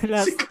ng game na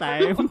last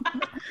time?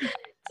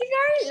 Si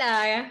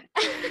Carla.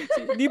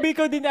 Di ba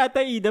ikaw din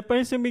ata, Ida?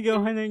 Parang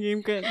sumigaw ka ng game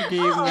na.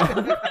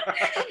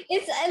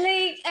 It's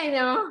like,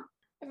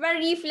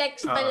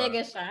 reflex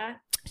talaga siya.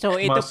 So,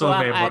 ito Muscle po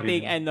ang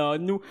memory.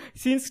 ating,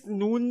 since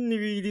noon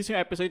release yung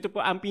episode, ito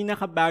po ang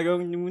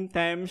pinakabagong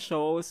noontime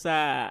show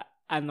sa,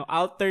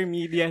 alter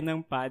media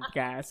ng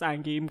podcast,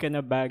 ang Game Ka Na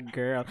Ba,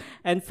 Girl.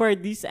 And for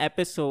this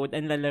episode,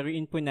 ang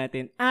lalaruin po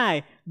natin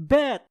ay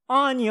Bet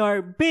on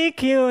Your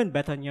Baekhyun!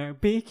 Bet on Your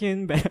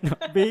Baekhyun! Bet on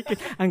Your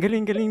Baekhyun! Ang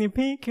galing-galing ni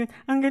Baekhyun!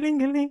 Ang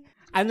galing-galing!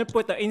 Ano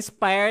po to?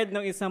 Inspired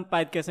ng isang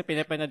podcast na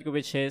pinapanood ko,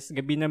 which is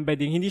Gabi ng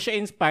Bading. Hindi siya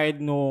inspired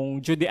nung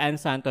Judy Ann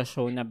Santos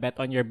show na Bet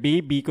on Your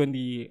Baby,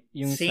 kundi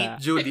yung Saint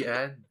Judy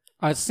Ann.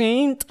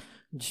 Saint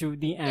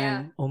Judy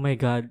Ann. Yeah. Oh my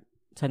God.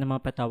 Sana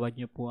mapatawad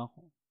niyo po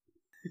ako.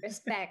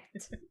 Respect.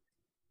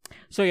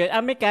 So yun,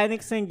 ang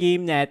mechanics ng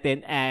game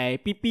natin ay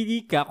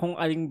pipili ka kung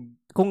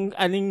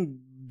aling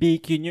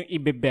Baekhyun yung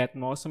ibebet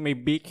mo. So may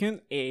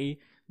Baekhyun A,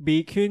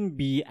 Baekhyun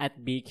B,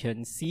 at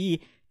Baekhyun C.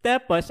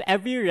 Tapos,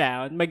 every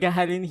round,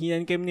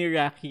 maghahalinhinan kami ni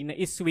Rocky na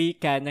isway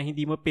ka na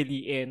hindi mo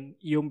piliin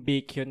yung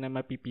Baekhyun na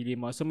mapipili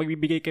mo. So,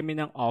 magbibigay kami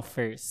ng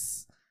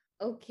offers.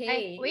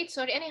 Okay. Wait,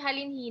 sorry. Ano yung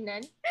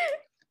halinhinan?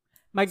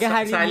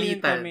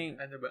 Maghahalinhinan Salitan. kami.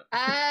 Ano ba?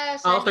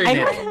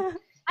 Alternate.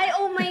 Ay,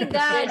 oh my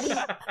God.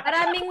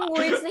 Maraming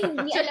words na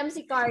hindi alam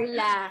si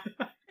Carla.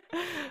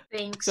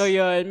 Thanks. So,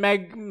 yun,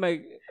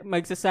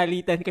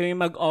 magsasalitan kami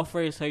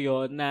mag-offer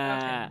sa'yo na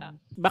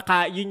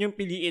baka yun yung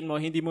piliin mo,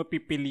 hindi mo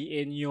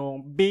pipiliin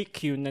yung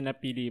Baekhyun na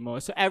napili mo.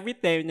 So, every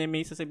time na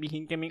may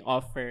sasabihin kaming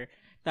offer,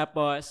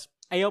 tapos,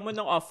 ayaw mo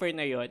ng offer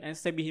na yun, ang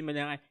sabihin mo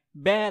lang,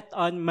 bet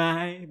on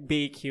my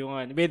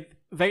Baekhyun. With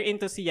very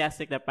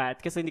enthusiastic na pat,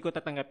 kasi hindi ko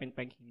tatanggapin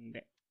pag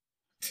hindi.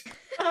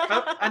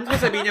 Ano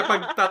sabihin niya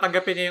pag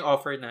tatanggapin niya yung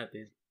offer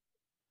natin?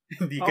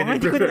 Hindi ka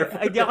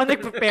nag-prepare. Hindi ako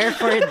nag-prepare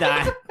for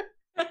that.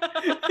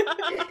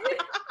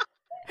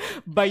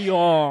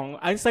 Bayong.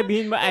 Ang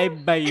sabihin mo ay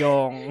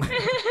bayong.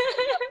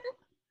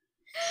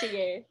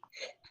 Sige.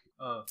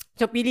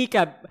 So, pili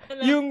ka.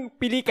 Yung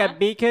pili ka,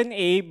 Baekhyun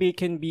A,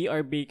 Baekhyun B,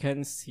 or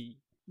Baekhyun C?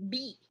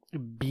 B.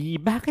 B?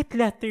 Bakit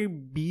letter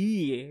B?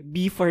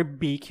 B for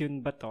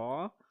Baekhyun ba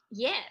to?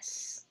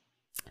 Yes.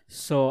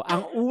 So,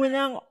 ang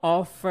unang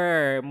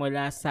offer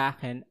mula sa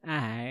akin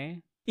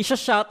ay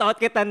isha-shoutout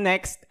kita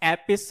next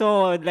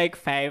episode like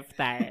 5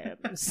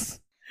 times.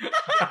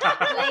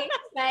 Like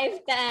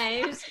 5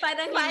 times.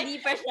 Parang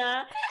hindi pa siya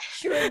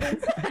sure dun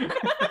sa...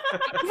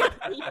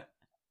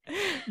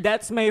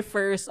 That's my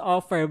first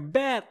offer.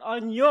 Bet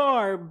on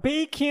your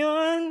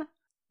Baekhyun.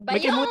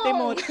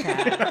 Mag-emote-emote ka.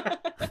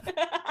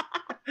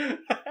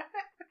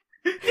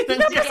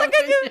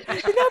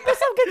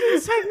 Pinapasagad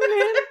yung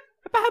segment.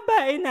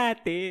 Pahabain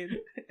natin.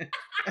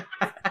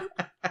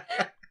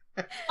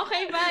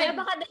 Okay, Kaya bye.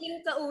 baka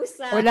daling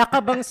kausap. Wala ka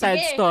bang sad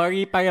Sige.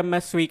 story para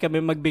masway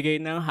kami magbigay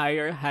ng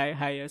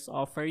highest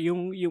offer?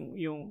 Yung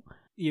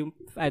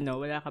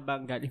wala ka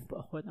bang galing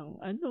po ako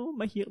ng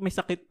may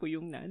sakit po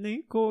yung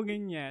nanay ko,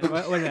 ganyan.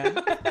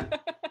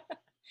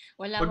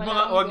 Wala.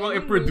 Wag mo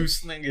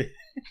i-produce ng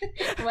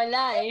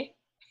Wala eh.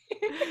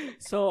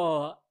 So,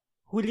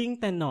 huling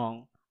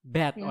tanong,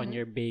 bet on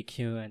your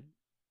Baekhyun.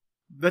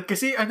 That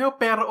kasi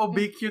pero o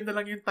Baekhyun na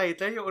lang yung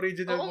title, yung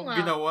original Oo mong nga.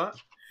 ginawa.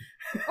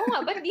 Oo nga,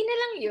 ba't di na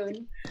lang yun?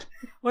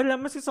 Wala,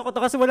 masisok to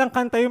kasi walang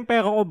kanta yung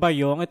pero o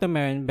bayong. Ito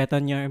meron, bet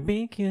on your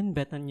Baekhyun,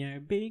 bet on your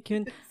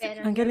Baekhyun.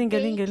 Ang galing.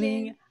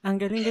 Ang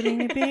galing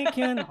ni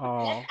Baekhyun.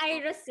 Oh. Let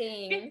Ira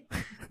sing.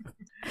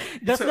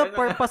 That's So, the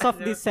purpose of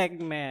this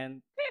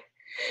segment.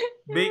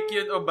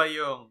 Baekhyun o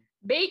bayong?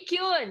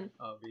 Baekhyun!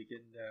 Oh,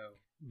 Baekhyun daw.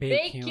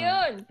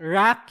 Baekhyun!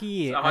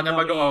 Rocky, So, ako na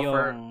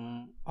mag-o-offer. iyong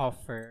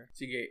offer?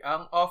 Sige,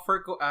 ang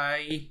offer ko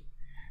ay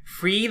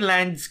free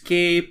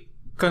landscape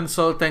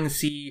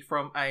consultancy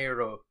from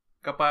Airo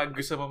kapag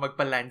gusto mo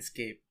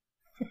magpa-landscape.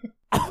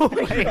 Oh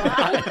my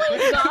God! Oh my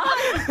God!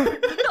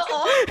 Totoo?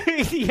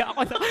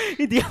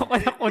 hindi ako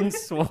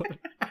na-console.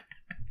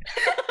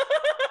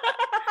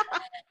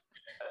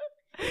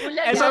 Wala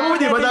Sabi mo,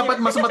 di ba natin dapat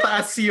mas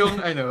mataas yung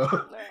yung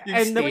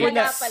And na po stage?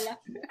 na, Wala pala.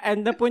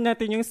 end na po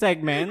natin yung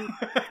segment.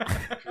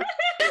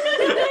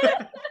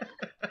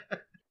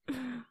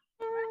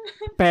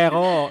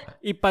 Pero,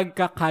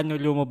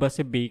 ipagkakanulo mo ba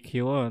si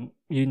Baekhyun?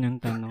 Yun ang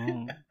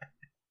tanong.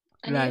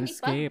 Ano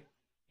Landscape.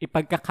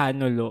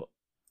 Ipagkakanulo.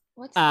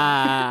 What's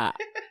that?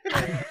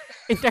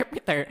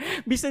 Interpreter.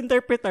 Bis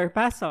interpreter.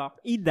 Pasok.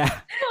 Ida.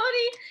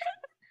 Sorry.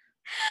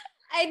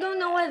 I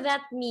don't know what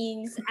that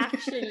means,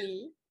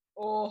 actually.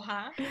 Oh,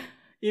 ha?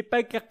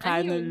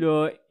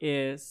 Ipagkakanulo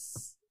is...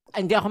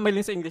 Hindi ako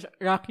maling sa English.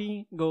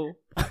 Rocky, go.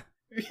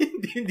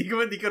 hindi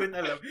ko rin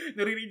alam.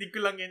 Naririnig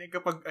ko lang yan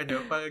kapag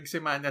pag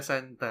Semana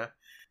Santa.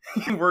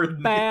 Yung word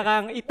na.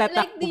 Parang Like,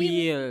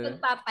 itatakwil.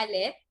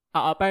 pagpapalit?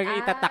 Oo, parang Ah,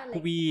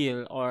 itatakwil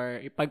or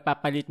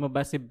ipagpapalit mo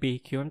ba si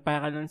Baekhyun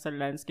para lang sa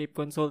landscape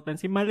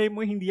consultancy. Malay mo,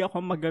 hindi ako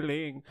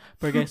magaling.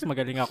 Pero guys,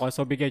 magaling ako.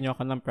 So, bigyan niyo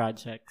ako ng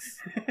projects.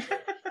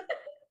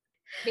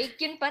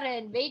 Baekhyun pa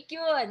rin.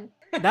 Baekhyun!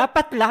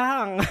 Dapat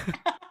lang.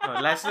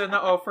 Last na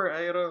offer,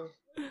 Airo.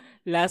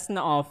 Last na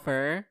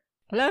offer.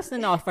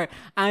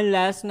 Ang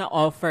last na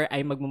offer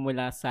ay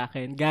magmumula sa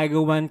akin.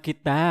 Gagawan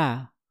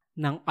kita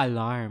ng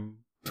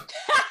alarm.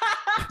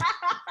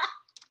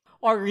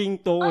 or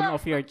ringtone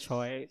of your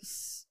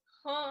choice.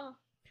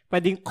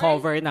 Pwedeng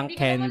cover ng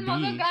Candy. Hindi ko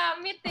naman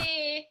magagamit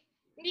eh.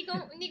 Hindi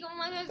ko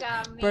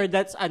magagamit. Pero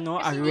that's a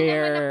rare... Kasi hindi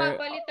naman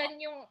napapalitan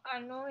yung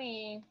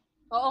eh.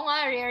 Oo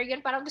nga, rare yun.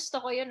 Parang gusto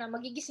ko yun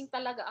Magigising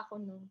talaga ako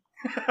nun.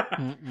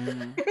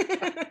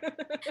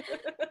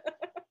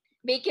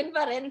 Baekhyun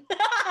pa rin.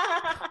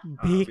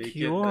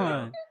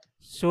 Baekhyun.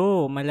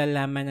 So,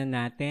 malalaman na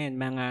natin,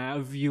 mga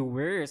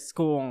viewers,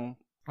 kung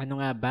ano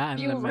nga ba ang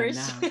laman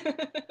ng...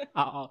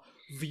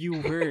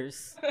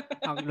 viewers.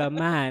 Ang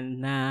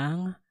laman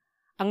ng...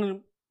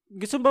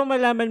 Gusto ba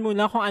malaman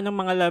muna kung anong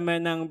mga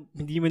laman ng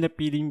hindi mo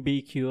napiling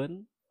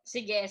Baekhyun?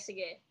 Sige.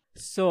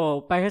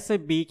 So, para sa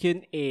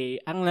Baekhyun A,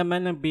 ang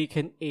laman ng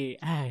Baekhyun A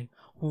ay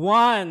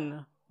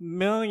 1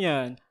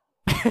 million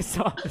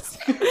pesos.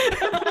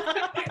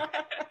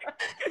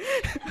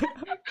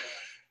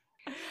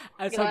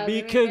 At sa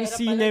Baekhyun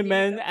C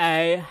naman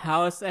ay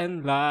house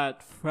and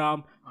lot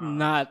from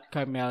Not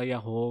Camellia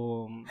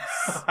Homes.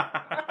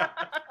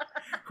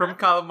 From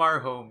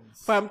Kalmar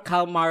Homes.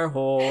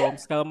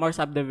 Kalmar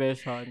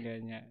Subdivision,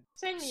 ganyan.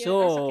 Saan yun? So,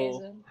 sa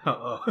Quezon?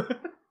 Oo.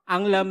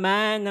 Ang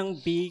laman ng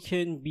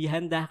Baekhyun B,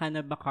 handa ka na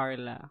ba,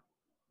 Carla?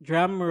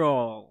 Drum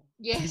roll.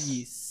 Yes.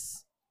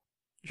 Please.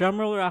 Drum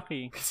roll,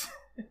 Rocky.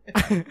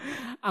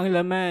 Ang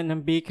laman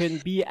ng Baekhyun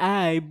B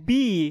ay B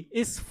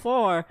is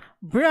for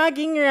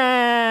bragging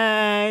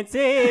rights.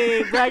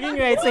 Hey,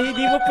 bragging rights. So,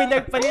 hindi mo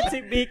pinagpalit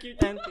si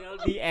Baekhyun until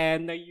the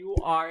end na you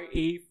are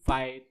a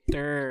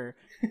fighter.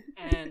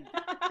 And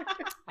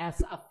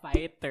as a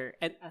fighter,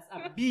 and as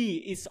a B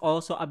is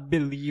also a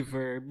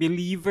believer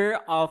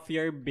of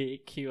your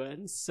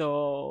Baekhyun.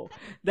 So,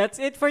 that's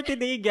it for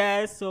today,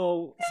 guys.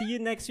 So, see you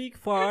next week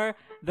for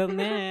the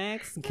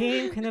next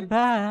Game Ka Na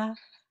Ba?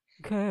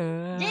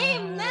 Girl.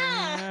 Game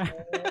na!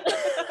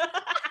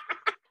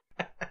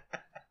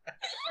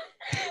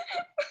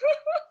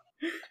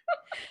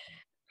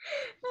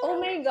 Oh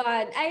my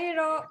God.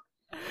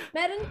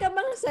 Meron ka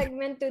bang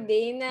segment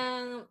today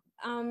ng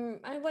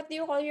what do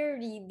you call your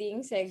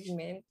reading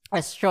segment?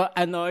 Astrology.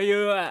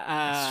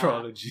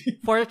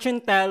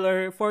 Fortune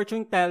teller,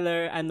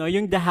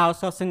 yung The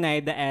House of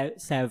Zenaida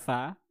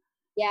Selva.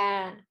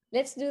 Yeah.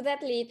 Let's do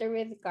that later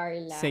with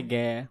Carla.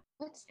 Sige.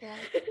 What's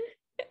that?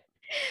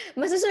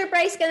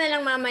 Masusurprise ka na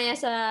lang mamaya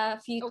sa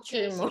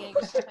future mo. Sige,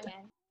 gusto ko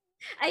yan.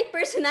 Ay,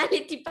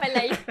 personality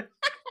pala yun.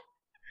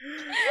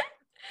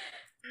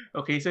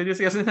 Okay, so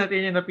discuss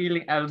natin yung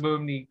napiling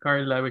album ni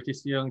Carla, which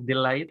is yung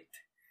Delight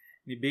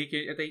ni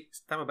Baekhyun. Ito,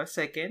 tama ba?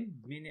 Second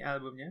mini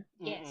album niya?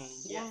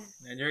 Yes.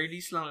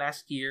 Na-release lang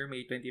last year,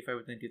 May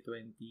 25,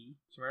 2020.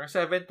 So, meron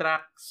 7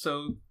 tracks.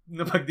 So,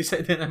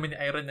 napag-decide na namin ni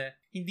Iron na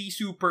hindi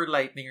super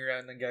lightning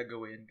round ang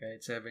gagawin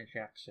kahit 7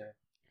 tracks siya.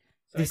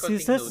 So, this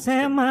is a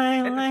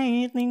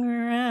semi-lightning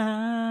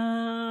round.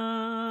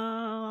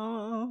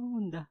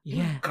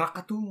 Yeah.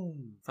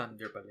 Krakatung!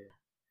 Thunder pala yun.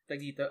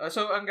 Tagito.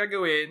 So, ang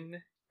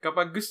gagawin,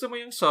 kapag gusto mo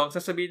yung song,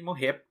 sasabihin mo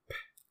hip.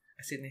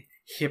 As in,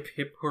 hip,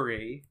 hip,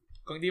 hooray.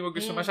 Kung di mo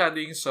gusto masyado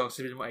yung song,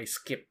 sabihin mo ay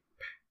skip.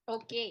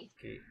 Okay.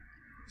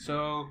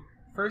 So,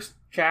 first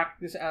track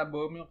this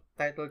album, yung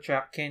title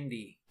track,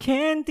 Candy.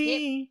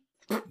 Candy!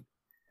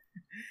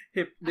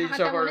 Hip din Kakanta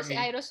siya for muna me. si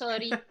Iro,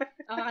 sorry.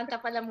 Kakanta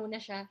pala muna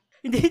siya.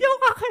 Hindi ako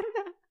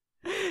kakanta.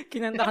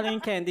 Kinanta ko na yung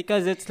Candy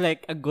because it's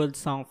like a good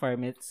song for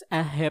me. It's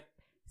a hip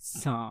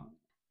song.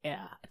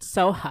 Yeah, it's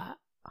so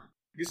hot.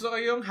 Gusto ko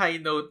yung high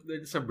note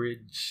dun sa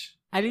bridge.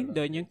 Alin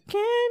doon yung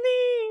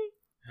Candy?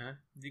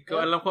 Ha? Hindi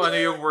ko alam kung ano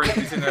yung word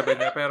na sinabi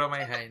niya, pero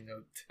may high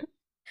note.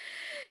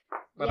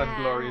 Parang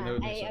glory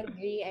note.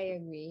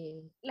 I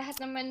agree. Lahat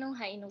naman nung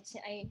high notes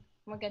niya ay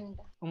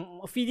maganda.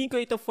 Feeling ko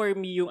ito for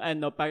me yung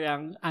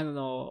parang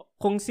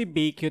kung si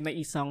Baekhyun na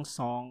isang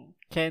song,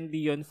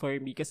 Candy yun for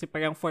me. Kasi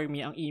parang for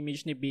me, ang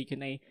image ni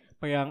Baekhyun ay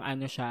parang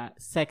siya,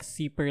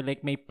 sexy, pero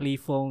like may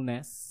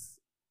playfulness.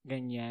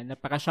 Ganyan. Na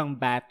parang siyang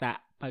bata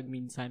pag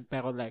minsan.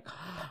 Pero like,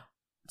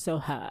 so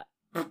hot.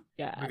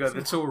 Yeah. Oh my God,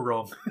 that's so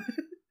wrong.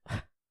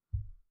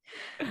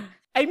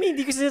 I mean,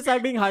 hindi ko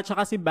sinasabing hot siya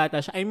kasi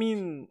bata siya. I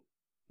mean,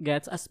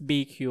 gets as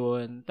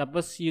Baekhyun.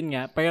 Tapos yun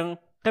nga, parang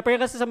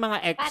kasi sa mga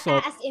EXO.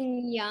 Bata as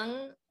in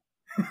young,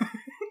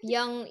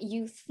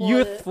 youthful.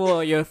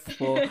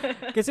 Youthful.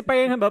 Kasi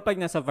parang pag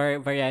nasa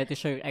variety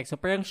show yung EXO,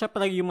 parang siya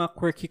parang yung mga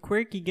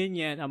quirky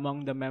ganyan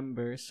among the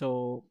members.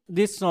 So,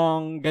 this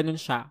song, ganun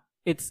siya.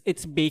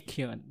 It's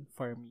Baekhyun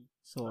for me.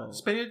 So,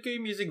 Spaniard ko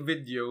yung music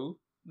video,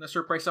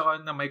 na-surprise ako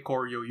na may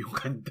choreo yung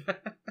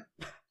kanta.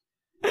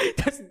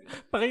 Tapos,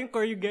 parang yung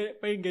choreo,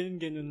 parang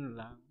ganun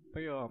lang.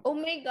 Pero, oh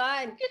my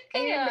God.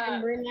 I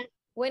remember na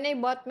when I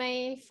bought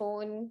my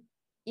phone,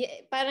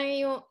 parang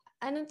yung,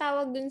 anong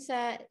tawag dun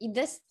sa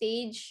the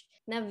stage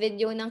na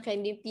video ng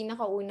Candy,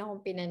 pinakauna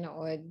kong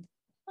pinanood.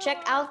 Check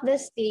out the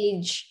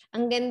stage.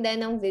 Ang ganda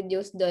ng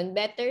videos dun.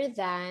 Better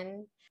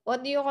than,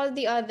 what do you call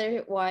the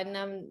other one?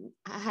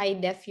 High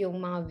def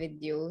yung mga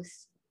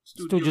videos.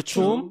 Studio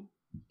Chum?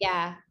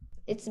 Yeah.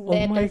 It's Oh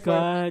better my for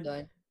God. me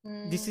dun.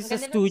 This is a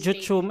Studio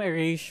Chum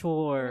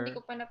erasure. Hindi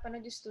ko pa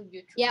napanood yung Studio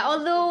Chum. Yeah,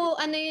 although,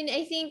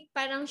 I think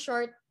parang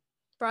short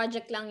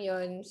project lang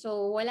yon.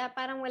 So,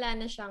 parang wala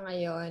na siya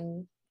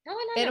ngayon.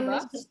 Wala Pero na ba?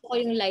 mas gusto ko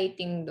yung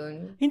lighting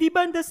dun. Hindi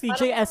ba ang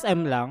CJ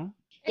SM lang?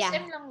 Yeah.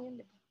 SM lang yun.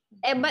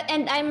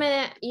 And I'm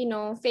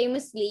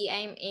famously,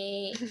 I'm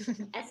a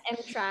SM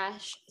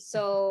trash.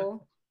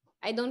 So,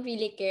 I don't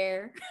really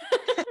care.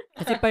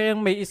 Kasi parang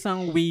may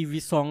isang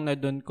wavy song na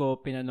doon ko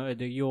pinanood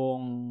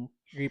yung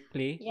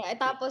replay. Yeah,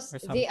 tapos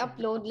they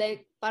upload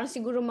like parang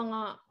siguro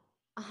mga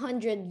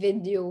 100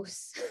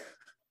 videos.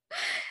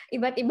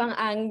 Iba't ibang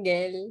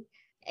angle.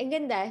 Ang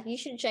ganda. You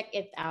should check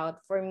it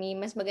out. For me,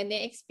 mas maganda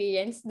yung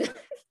experience doon.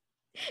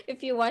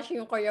 If you watch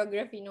yung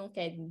choreography ng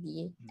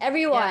Candy.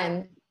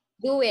 Everyone,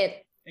 do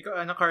it.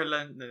 Ikaw,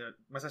 Carla,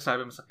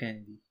 masasabi mo sa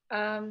Candy?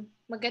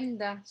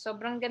 Maganda.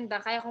 Sobrang ganda.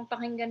 Kaya kong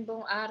pakinggan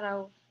buong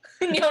araw.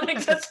 Hindi ako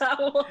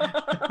nagsasawa.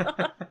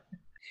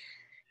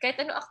 Kahit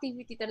ano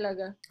activity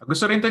talaga.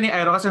 Gusto rin to ni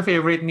Ira kasi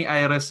favorite ni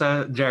Ira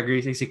sa Drag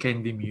Race ay si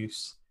Candy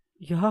Muse.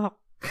 Yuck.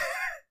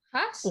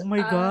 Has? Oh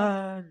my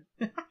God.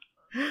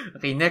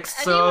 Okay,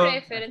 next song. Ano yung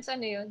reference?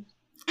 Ano yun?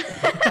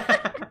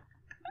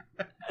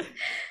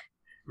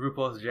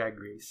 RuPaul's Drag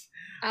Race.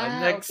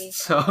 Next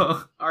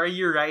song, Are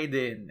You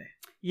Riding?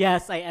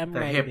 Yes, I am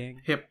riding.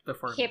 Hip to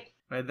form. Hip.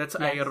 That's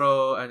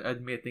Iro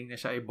admitting na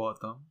siya ay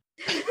bottom.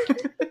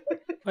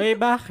 Oy,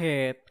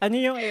 bakit? Ano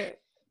yung...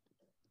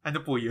 Ano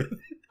po yun?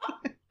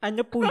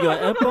 Ano po yun?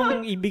 Ano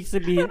pong ibig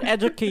sabihin?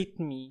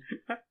 Educate me.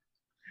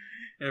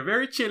 Yeah,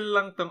 very chill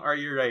lang tong Are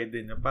You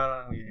Riding?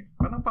 Parang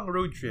pang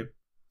road trip.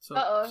 So,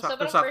 oo,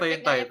 sobrang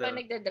perfect yung na pa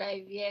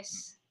nagda-drive,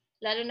 yes.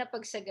 Lalo na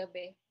pag sa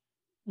gabi.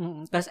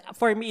 Tapos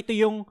for me, ito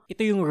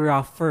yung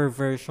rougher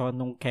version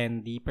ng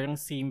Candy. Parang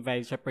same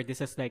vibe siya, but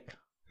this is like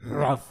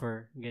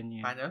rougher.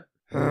 Ganyan. Ano?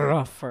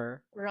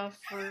 Rougher.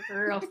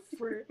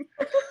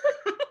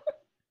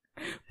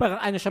 Parang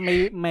ano siya,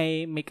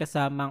 may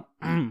kasamang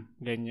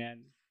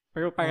ganyan.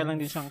 Pero para lang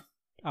din siyang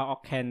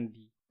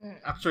Candy.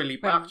 Actually,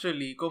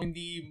 kung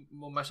hindi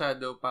mo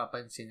masyado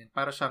papansinin,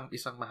 para siyang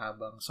isang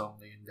mahabang song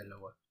na yung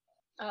dalawa.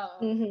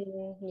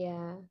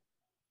 Yeah.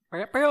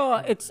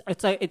 Pero it's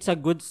a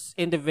good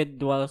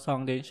individual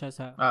song din siya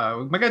sa.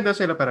 Maganda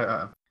sila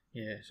para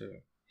yeah, so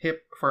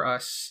hip for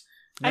us.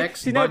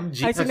 Next,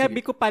 Bungie. Sinabi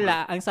ko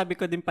pala, ang sabi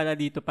ko din pala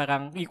dito,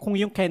 parang kung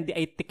yung Candy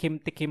ay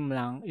tikim-tikim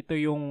lang, ito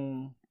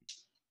yung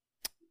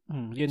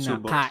yun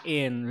Subo. na,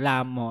 kain,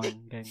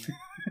 lamon, ganyan.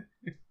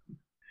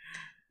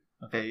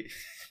 Okay.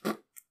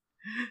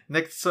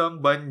 Next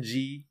song,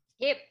 Bungie.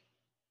 Hip.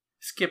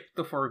 Skip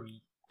to For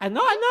Me.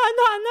 Ano?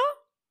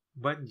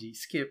 Bungie,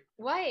 skip.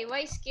 Why?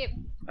 Why skip?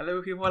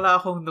 Alam mo, wala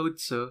akong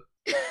notes,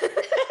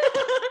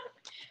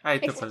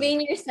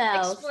 Explain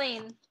yourself.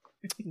 Explain.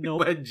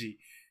 Nope.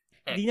 Bungie.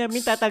 Hindi namin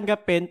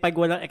tatanggapin pag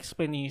walang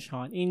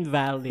explanation.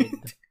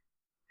 Invalid.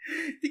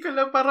 Hindi ko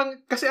lang,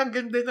 parang, kasi ang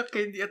ganda ng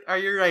Candy at Are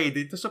You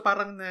Riding? So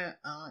parang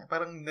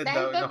parang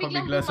na-down ako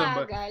bigla sa...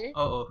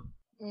 Oo.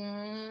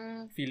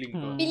 Feeling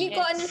ko. Feeling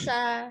ko ano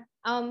siya,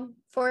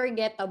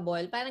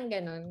 forgettable. Parang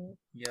ganun.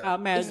 Yeah.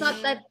 It's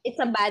not that it's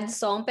a bad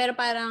song, pero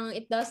parang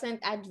it doesn't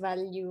add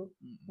value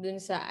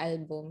dun sa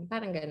album.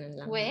 Parang ganun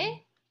lang.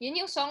 Yun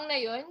yung song na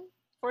yun?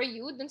 For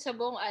you, dun sa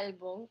buong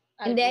album?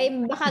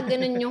 Hindi, baka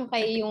ganun yung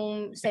kay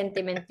yung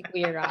sentiment ni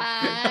Kuya Rock.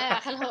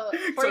 Akala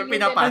so,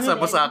 pinapasa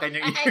mo sa akin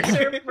yung I'm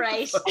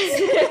surprised.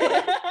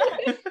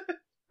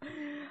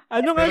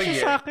 Ano nga siya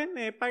sa akin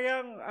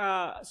parang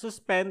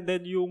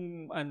suspended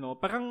yung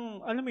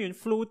parang alam mo yun,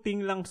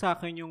 floating lang sa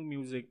akin yung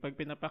music pag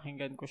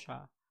pinapakinggan ko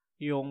siya,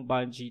 yung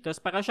Bungie. Tapos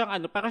parang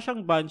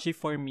siyang Bungie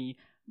for me.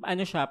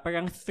 Ano siya,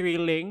 parang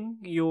thrilling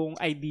yung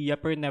idea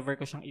pero never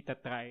ko siyang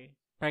itatry.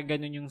 Parang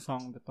ganun yung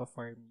song na to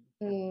for me.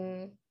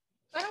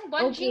 Parang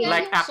Bungie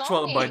like yung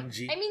actual song,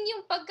 Bungie. I mean,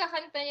 yung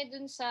pagkakanta niya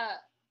dun sa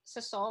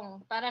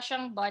song, para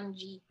siyang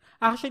Bungie.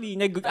 Actually,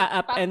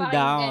 nag-up and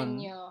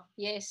down. Nyo.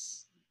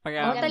 Yes.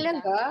 Parang,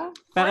 talaga?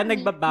 Parang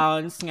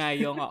nagba-bounce nga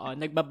yung,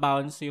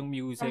 nagba-bounce yung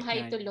music. From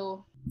high to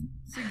low.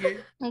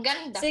 Sige. Ang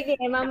ganda. Sige,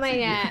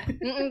 mamaya.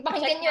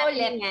 Pakinggan niyo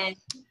ulit.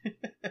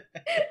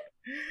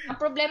 Ang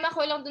problema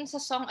ko lang dun sa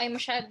song ay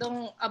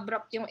masyadong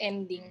abrupt yung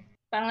ending.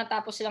 Parang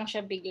natapos lang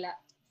siya bigla.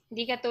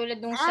 Hindi katulad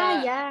nung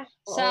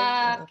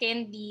sa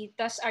Candy,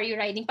 tas Are You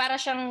Riding? Para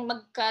siyang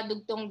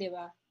magkadugtong, di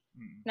ba?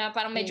 Na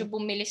parang medyo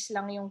bumilis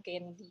lang yung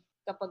Candy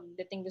kapag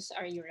dating doon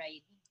sa Are You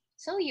Riding.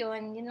 So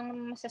yun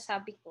ang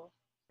masasabi ko.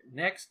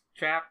 Next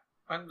track,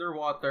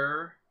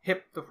 Underwater,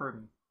 Hip to For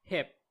Me.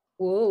 Hip.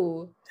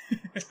 Whoa.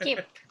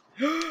 Skip.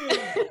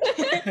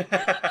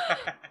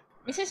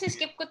 Minsan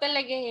skip ko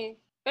talaga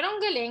Pero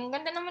ang galing,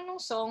 ganda naman ng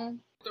song.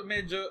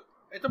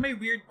 Ito may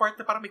weird part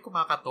na parang may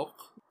kumakatok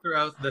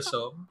throughout the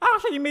song.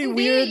 Actually, may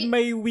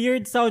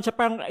weird sound siya.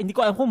 Parang, hindi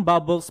ko alam kung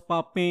bubbles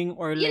popping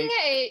or like... Yun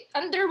nga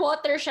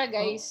underwater siya,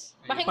 guys.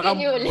 Pakinggan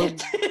niyo ulit.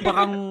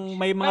 Parang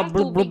may mga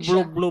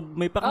blub.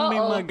 May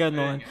mga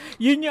ganon.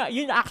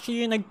 Yun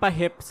actually yung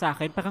nagpa-hip sa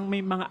akin. Parang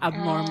may mga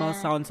abnormal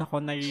sounds ako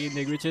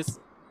narinig, which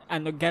is,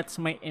 gets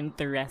my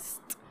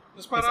interest.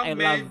 Tapos parang I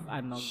love,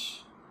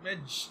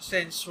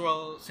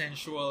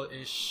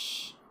 sensual-ish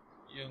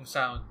yung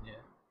sound niya.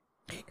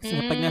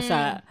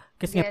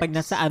 Kasi pag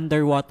nasa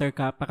underwater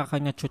ka, para ka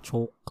na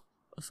choke.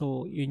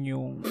 So, yun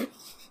yung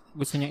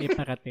gusto niyang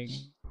iparating.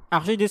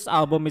 Actually, this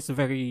album is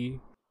very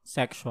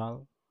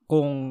sexual.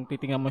 Kung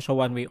titingnan mo siya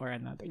one way or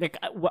another. Like,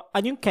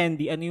 ano yung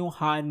candy? Ano yung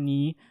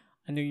honey?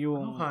 Ano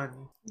yung...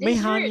 honey? May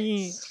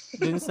honey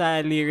dun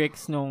sa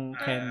lyrics nung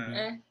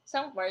candy.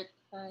 Some part.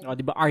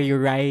 Diba? Are you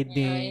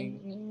riding?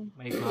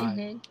 My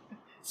God.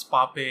 It's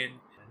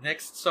poppin'.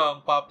 Next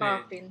song,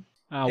 poppin'.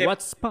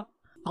 What's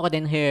Ako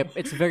din hip.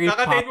 It's very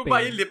poppin'. Nakatayin mo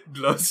ba yung lip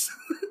gloss?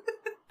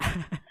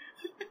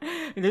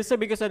 Hindi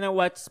sabi ko sana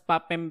what's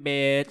poppin'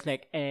 bitch.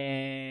 Like,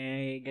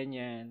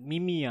 ganyan.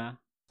 Mimiya.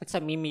 It's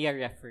a Mimiya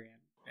reference.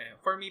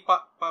 For me,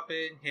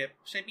 poppin', hip.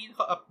 Siya yung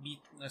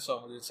pinaka-upbeat na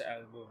song dun sa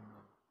album.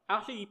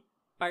 Actually,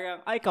 parang,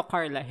 ikaw,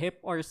 Carla,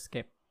 hip or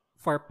skip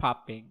for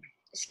popping?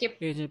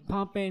 Skip. Is it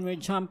popping? We're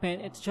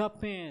jumping. It's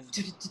jumping.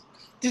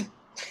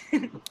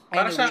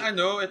 Para siyang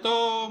ito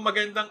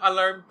magandang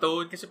alarm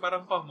tone kasi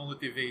parang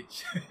pa-motivate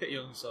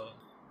yung song.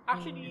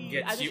 Actually,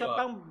 siya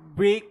pang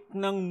break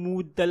ng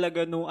mood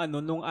talaga nung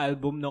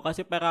album, no?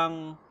 Kasi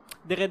parang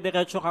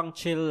dire-diretso kang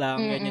chill lang,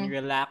 ganyan,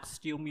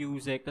 relaxed yung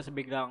music, tapos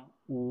biglang,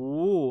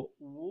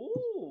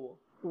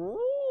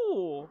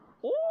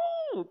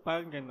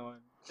 parang ganon.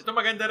 Ito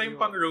maganda rin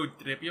pang road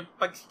trip, yung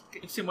pag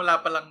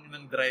simula pa lang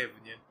ng drive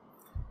niya.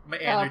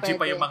 May energy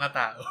pa yung mga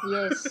tao.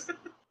 Yes.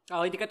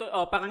 Hindi ka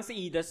parang si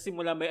Ida,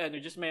 simula may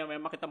just may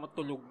makita mo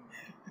tulog.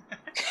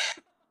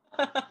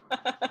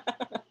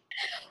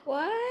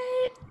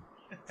 What?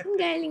 Saan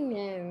galing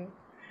yan?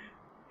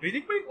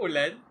 Rinig mo yung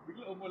ulan?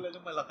 Biglang umulan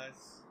ng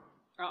malakas.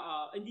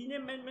 Hindi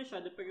naman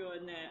masyado, pero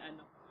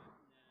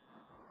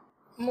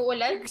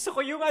Umuulan? Gusto ko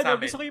yung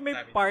may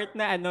part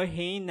na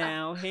hey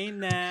now.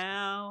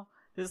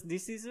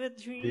 This is what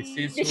dreams.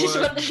 This is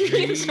what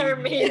dreams are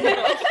made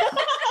of.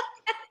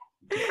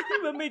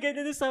 Diba may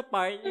ganun sa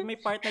part, may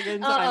part na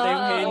ganun sa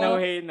kanta yung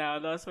hey now.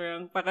 Tapos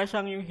parang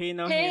siyang yung hey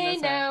now. Hey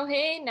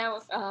now.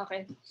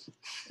 Okay.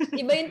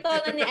 Iba yung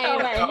tono ni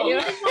Ira.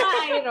 Yung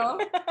Ira.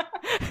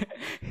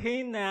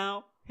 Hey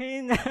now.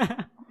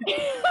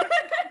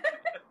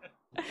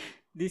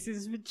 This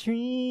is what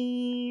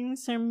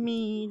dreams are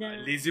made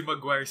of. Lizzie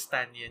McGuire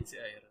stan yan si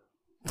Ira.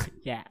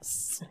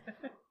 Yes.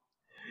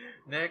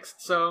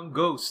 Next song,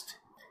 Ghost.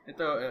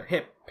 Ito,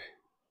 hip.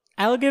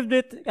 I'll give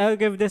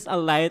this a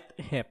light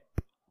hip.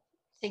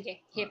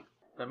 Sige, hip.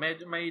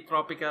 Medyo may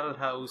tropical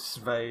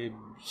house vibe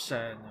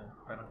siya,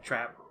 parang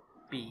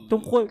trappy.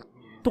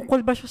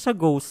 Tungkol ba siya sa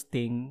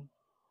ghosting?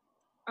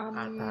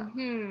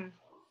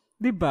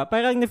 Diba?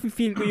 Parang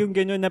nafe-feel ko yung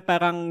gano'n na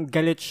parang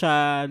galit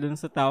siya dun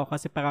sa tao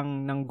kasi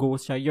parang nang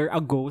ghost siya. You're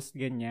a ghost,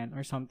 ganyan.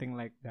 Or something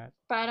like that.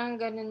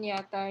 Parang ganun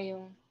yata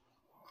yung...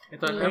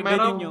 Ito,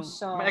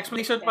 may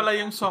explanation pala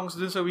yung songs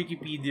dun sa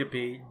Wikipedia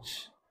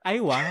page. Ay,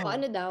 wow.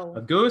 Ano daw?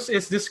 A ghost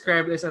is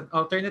described as an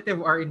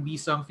alternative R&B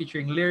song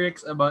featuring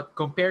lyrics about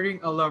comparing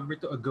a lover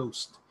to a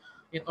ghost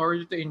in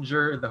order to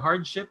endure the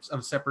hardships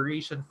of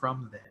separation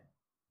from them.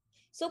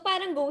 So,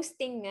 parang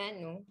ghosting nga,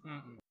 no?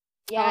 Mm-hmm.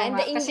 Yeah, and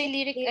the kasi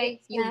lyric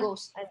ay, you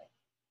ghost.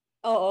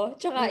 Oo,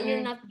 tsaka you're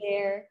not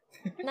there.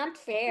 Not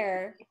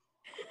fair.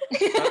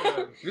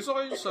 Gusto ko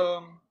yung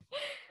song.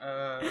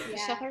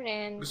 Gusto ko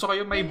rin. Gusto ko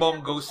yung may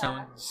bongo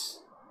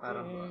sounds.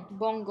 Parang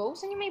bongo?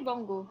 Saan yung may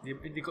bongo?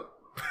 Hindi ko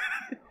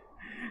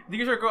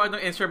sure kung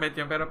anong instrument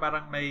yun, pero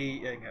parang may...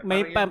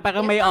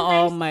 parang may,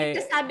 may...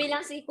 Sabi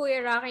lang si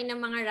Kuya Rocky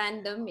ng mga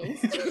random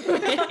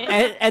instrument.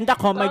 and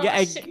ako,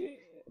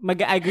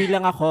 mag-agree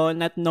lang ako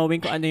not knowing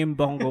kung ano yung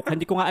bongo.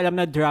 Hindi ko nga alam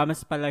na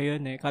drums pala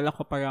yun eh. Kala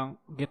ko parang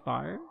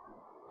guitar.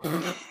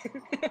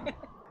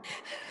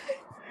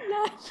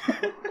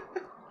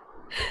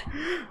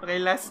 Okay,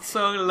 last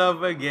song,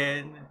 Love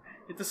Again.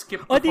 Ito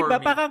skip to diba, for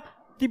me. Parang,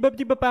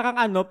 diba parang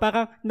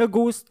parang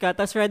nag-ghost ka,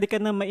 tas ready ka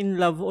na ma-in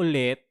love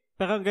ulit.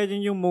 Parang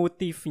ganyan yung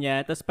motif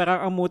niya. Tapos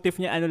parang ang motif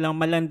niya,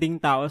 malanding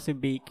tao si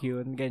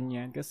Baekhyun.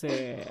 Ganyan. Kasi...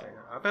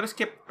 Pero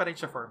skip pa rin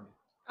siya for me.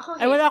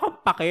 Ay, wala akong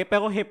pake,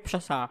 pero hip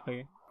siya sa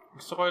akin.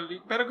 Gusto ko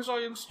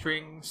yung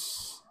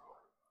strings.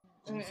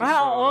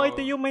 Oo, ito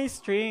yung may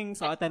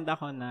strings. So, tanda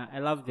ko na. I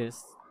love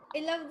this.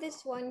 I love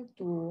this one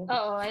too.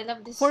 Oo, I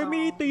love this For song.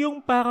 me, ito yung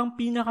parang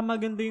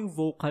pinakamaganda yung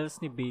vocals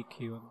ni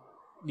Baekhyun.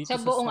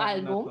 Sa buong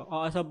album?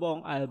 Oo, sa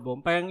buong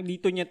album. Parang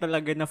dito niya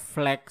talaga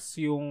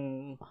na-flex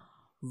yung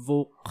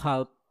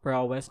vocal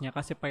prowess niya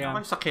kasi parang...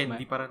 Sa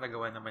Candy, parang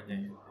nagawa naman niya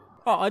yun.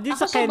 Oo, din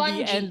sa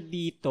Candy and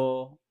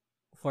dito.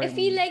 I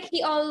feel like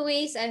he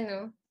always,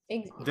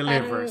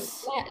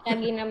 delivers.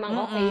 Lagi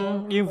namang okay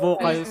yung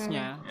vocals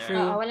niya.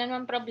 Yeah. Oo, wala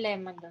namang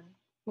problema doon.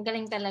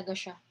 Magaling talaga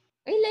siya.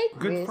 I like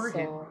Good this. for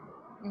him.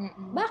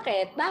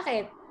 Bakit?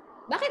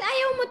 Bakit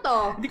ayaw mo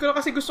to? Hindi ko lang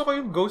kasi gusto ko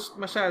yung Ghost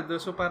masyado.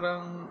 So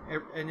parang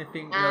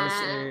anything else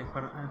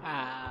parang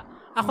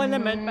ako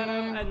naman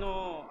parang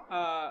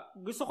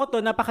gusto ko to,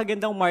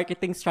 napakagandang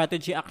marketing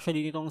strategy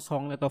actually nitong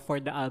song na to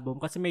for the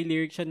album kasi may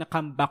lyrics siya na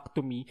come back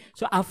to me.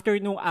 So after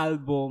nung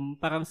album,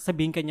 parang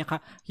sabihin kanya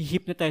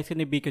hihypnotize ka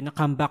ni Baekhyun na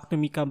come back to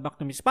me.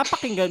 So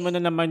papakinggan mo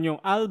na naman yung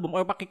album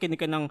or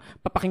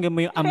papakinggan mo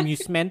yung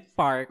amusement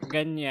park,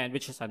 ganyan,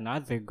 which is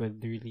another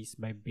good release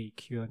by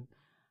Baekhyun.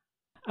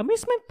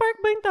 Amusement Park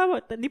ba yung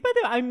tawag? Di ba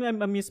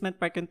Amusement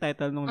Park yung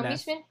title nung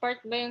last? Amusement Park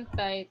ba yung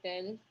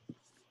title?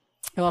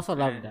 I also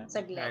love that.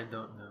 I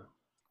don't know.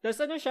 Tapos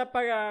ano siya,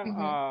 parang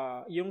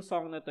yung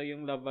song na to,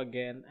 yung Love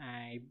Again,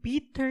 ay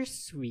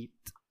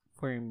bittersweet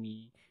for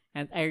me.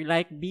 And I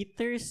like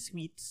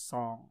bittersweet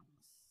songs.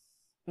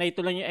 Na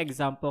ito lang yung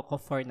example ko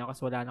for na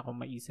kasi wala na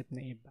akong maisip na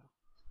iba.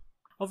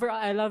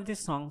 Overall, I love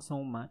this song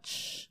so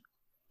much.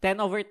 10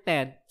 over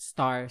 10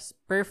 stars.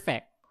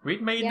 Perfect.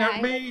 Wait, may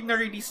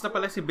na-release na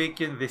pala si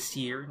Baekhyun this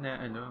year na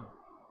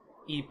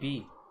EP.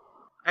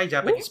 Ay,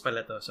 Japanese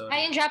pala to. Sorry. Ay,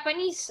 yung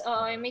Japanese.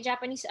 May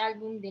Japanese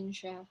album din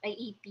siya. Ay,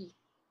 EP.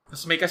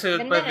 Tapos may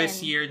kasunod pa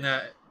this year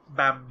na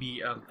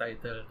Bambi ang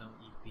title ng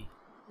EP.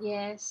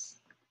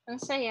 Yes. Ang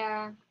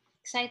saya.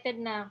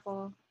 Excited na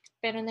ako.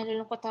 Pero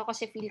nalulungkot ako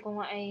kasi feel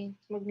ko nga ay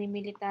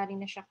magmi-military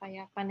na siya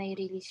kaya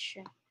panay-release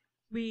siya.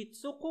 Wait,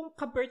 so kung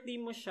ka-birthday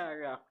mo siya,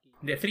 Rocky?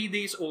 Hindi, 3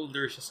 days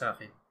older siya sa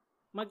akin.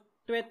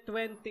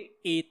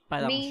 Mag-28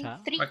 pa lang siya?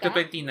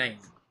 Mag-29.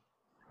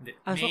 Hindi.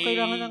 So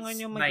kailangan na nga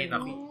niya mag-9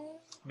 ako.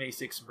 May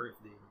 6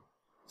 birthday.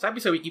 Sabi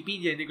sa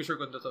Wikipedia, hindi ko sure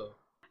kung totoo.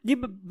 Di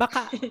ba,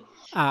 baka...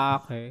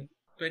 okay.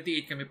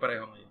 28 kami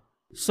pareho ngayon.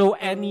 So,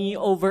 any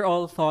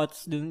overall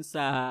thoughts dun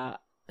sa...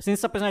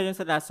 Since tapos na dun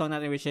sa last song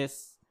natin, which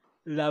is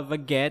Love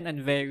Again,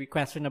 and very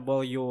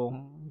questionable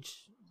yung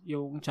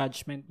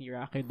judgment ni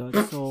Rocky doon.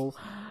 So,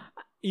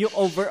 yung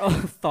overall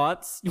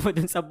thoughts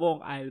dun sa buong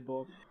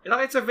album.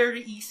 It's a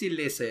very easy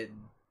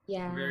listen.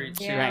 Yeah. Very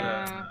chill.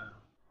 Right.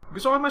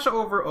 Gusto ko naman siya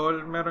overall.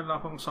 Meron lang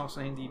akong songs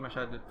na hindi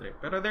masyado trip.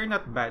 Pero they're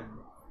not bad.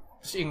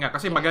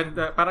 Kasi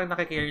maganda. Parang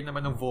nakikarry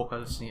naman ng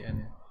vocals ni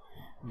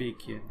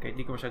Baekhyun. Kahit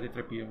hindi ko masyado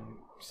trip yung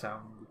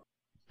sound.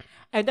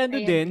 And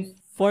din,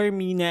 for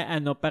me na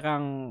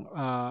parang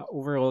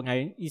overall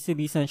ngayon, easy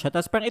listen siya.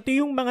 Tapos parang ito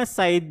yung mga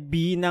side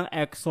B ng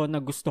EXO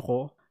na gusto ko.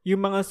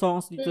 Yung mga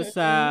songs dito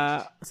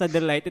sa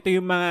Delight. Ito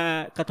yung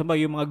mga,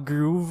 yung mga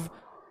groove.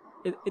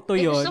 Ito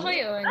yun. Gusto ko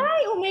yun.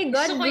 Ay, oh my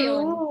God, gusto ko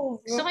yun.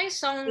 Gusto ko yung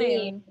song na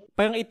yun.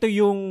 Parang ito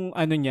yung,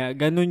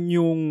 ganun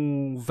yung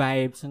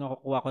vibes na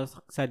nakukuha ko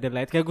sa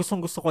Delight. Kaya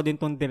gusto ko din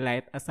tong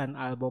Delight as an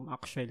album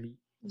actually.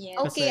 Yes.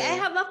 Okay, I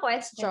have a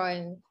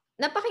question.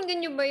 Napakinggan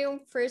niyo ba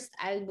yung first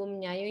album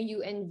niya, yung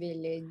UN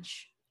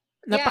Village?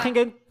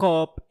 Napakinggan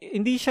ko,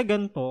 hindi siya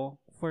ganito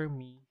for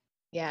me.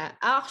 Yeah.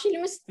 Actually,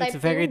 mas type it's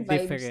very yung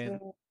vibes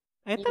different.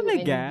 Ay,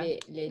 talaga?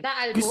 The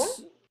album?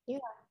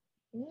 Yeah.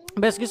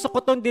 Best gusto ko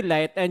tong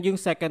Delight and yung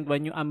second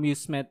one, yung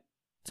Amusement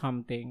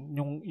something,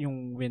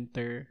 yung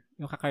Winter.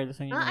 Yung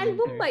kakarlasan yung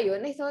album Winter. ba yun?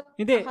 I thought,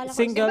 hindi,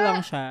 single lang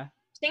siya.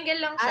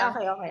 Single lang siya.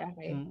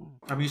 Okay.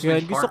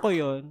 Amusement yun, Park. gusto ko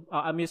yun.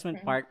 Amusement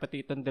Park,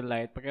 pati itong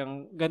Delight.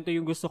 Parang ganito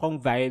yung gusto kong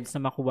vibes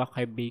na makuha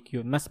kay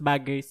Baekhyun. Mas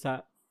bagay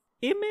sa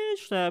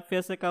image, sa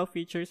physical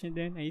features niya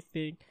din, I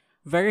think.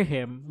 Very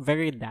him,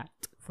 very that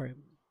for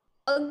me.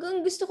 Ang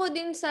gusto ko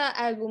din sa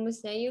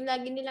albums niya, yung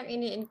lagi nilang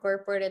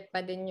ini-incorporate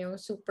pa din yung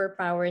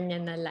superpower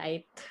niya na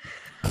light.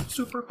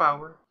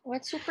 Superpower?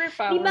 What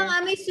superpower? Di ba nga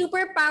may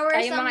superpower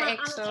sa mga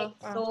EXO?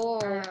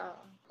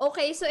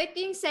 Okay, so ito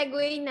yung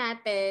segue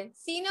natin.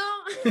 Sino?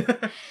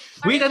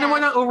 Wait, ano mo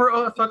ng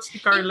overall thoughts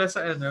ni Carla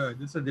sa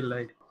dun sa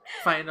Delight?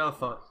 Final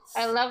thoughts.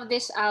 I love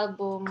this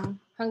album.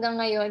 Hanggang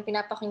ngayon,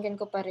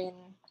 pinapakinggan ko pa rin.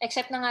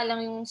 Except na nga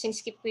lang yung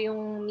sinskip ko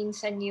yung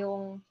minsan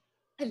yung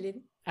Alin?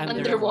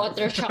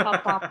 Underwater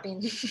tsaka Poppin.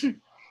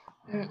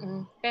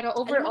 Pero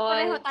overall...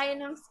 Pareho tayo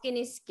ng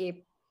skinny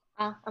skip.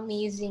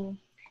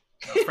 Amazing.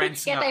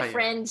 Friends Kaya na tayo kayo.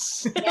 friends.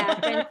 Yeah,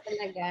 friends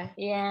talaga.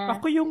 Yeah.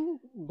 Ako yung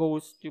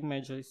Ghost, yung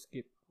medyo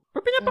skip.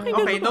 Pero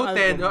pinapakinggan Okay, ko tong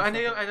noted. album. Ano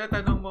yung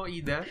tanong mo,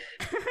 Ida?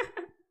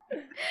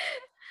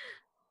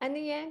 Ano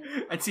yan?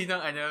 At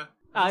sinong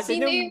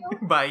Sino yung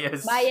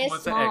bias mo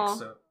sa mo?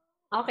 EXO?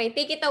 Okay,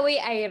 take it away,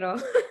 Airo.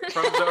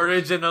 From the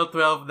original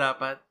 12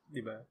 dapat, di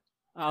ba?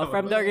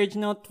 From the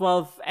original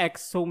 12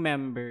 EXO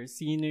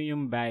members, sino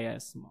yung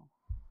bias mo?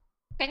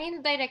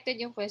 Kanino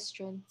directed yung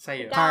question?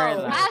 Sa'yo.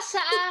 Carla.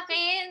 Sa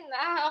akin!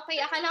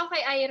 Okay. Akala ko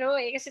kay Airo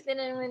kasi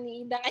tinanong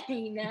ni Ida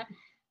kanina.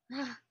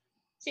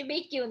 Si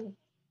Baekhyun.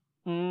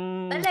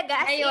 Talaga,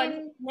 as Ayun. in,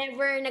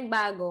 never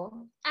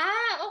nagbago.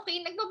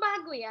 Okay.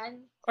 Nagbabago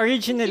yan.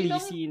 Originally,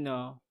 Sinong- sino?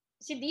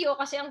 Si Dio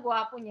kasi ang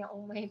gwapo niya.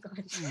 Oh my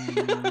God.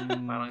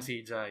 Parang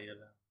si Jaya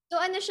lang. So,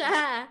 ano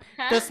siya?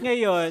 Tapos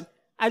ngayon,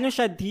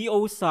 siya,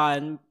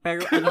 D.O.Sun, pero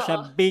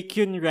siya,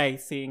 Baekhyun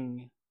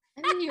Rising.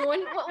 Ano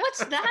yun?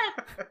 What's that?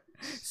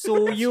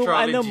 So, yung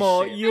Astrology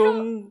mo, shit.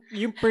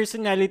 yung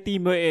personality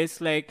mo is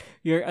like,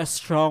 you're a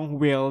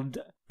strong-willed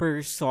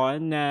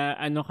person na,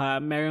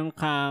 meron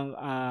kang,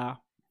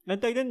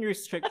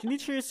 restriction,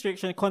 hindi siya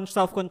restriction,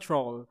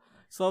 self-control.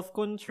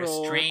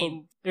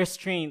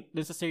 Restraint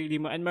dun sa sarili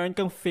mo, and meron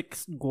kang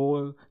fixed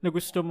goal na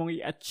gusto mong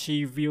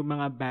i-achieve yung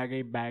mga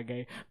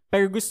bagay-bagay.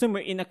 Pero gusto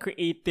mo in a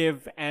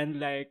creative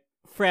and like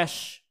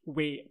fresh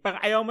way.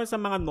 Parang ayaw mo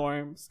sa mga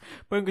norms.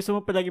 Parang gusto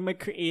mo palagi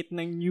mag-create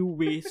ng new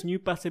ways, new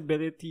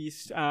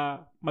possibilities,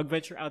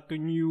 mag-venture out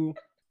to new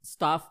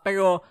stuff.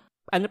 Pero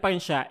pa rin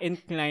siya,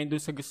 inclined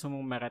dun sa gusto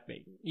mong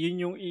marating. Yun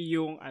yung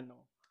iyong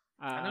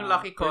Anong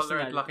lucky color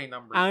at lucky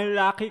number? Ang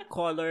lucky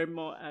color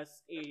mo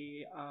as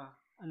a,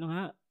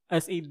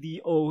 as a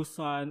DO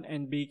Sun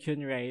and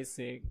Baekhyun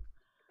Rising.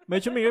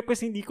 Medyo mahirap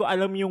kasi hindi ko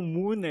alam yung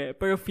moon eh.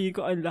 Pero feel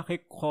ko ang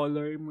lucky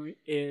color mo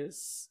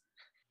is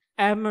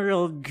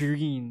emerald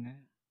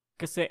green.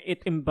 Kasi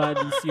it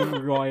embodies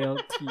yung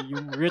royalty,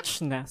 yung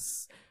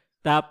richness.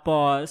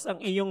 Tapos, ang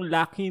iyong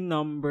lucky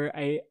number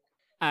ay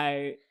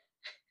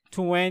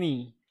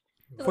 20.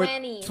 For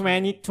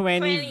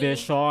 2020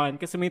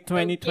 vision. Kasi may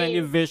 2020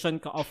 vision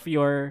ka of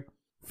your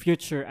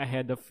future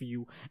ahead of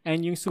you.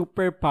 And yung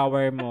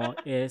superpower mo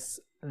is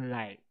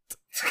light.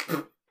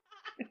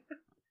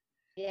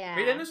 Yeah.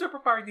 Wait, ano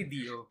superpower ni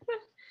Dio?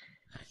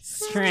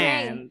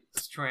 Strength.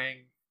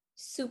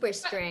 Super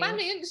strength. Paano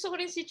yun? Gusto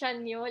ko rin si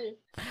Chanyol.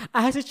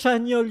 Si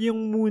Chanyol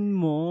yung moon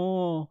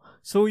mo.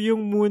 So,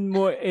 yung moon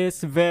mo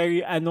is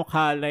very,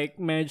 like,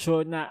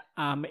 medyo na,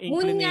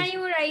 moon nga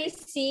yung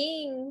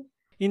rising.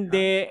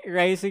 Hindi,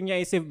 rising niya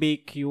is si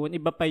Baekhyun,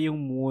 iba pa yung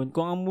moon.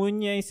 Kung ang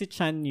moon niya ay si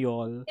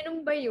Chanyol.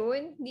 Ganun ba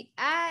yun?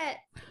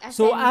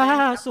 So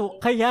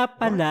kaya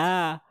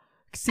pala,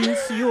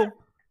 since yung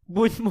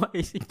moon mo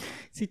ay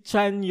si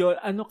Chanyol,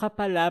 ka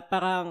pala,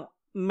 parang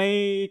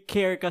may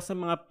care ka sa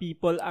mga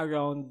people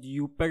around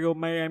you, pero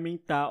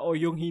maraming tao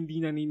yung hindi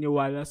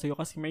naniniwala sa'yo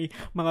kasi may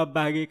mga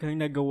bagay kang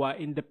nagawa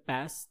in the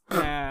past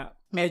na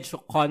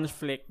medyo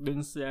conflict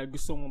dun sa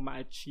gusto mong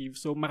ma-achieve.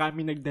 So,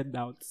 marami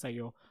nagda-doubt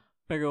sa'yo.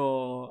 Pero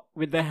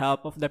with the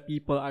help of the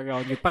people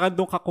around you, parang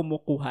doon ka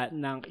kumukuha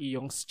ng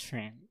iyong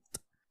strength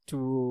to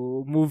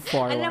move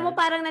forward. Alam mo,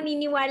 parang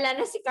naniniwala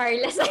na si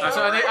Carla sa'yo.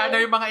 So ano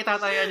yung mga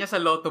itataya niya sa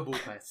loto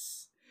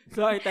bukas?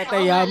 So,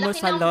 itataya mo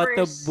sa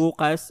loto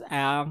bukas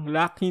ang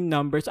lucky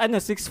numbers.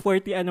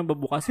 640, ano ba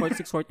bukas?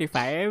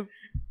 645?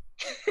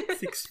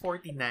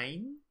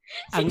 649?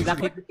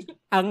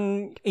 Ang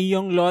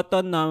iyong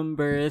loto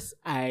numbers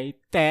ay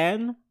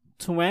 10,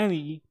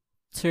 20,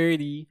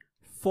 30,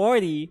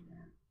 40,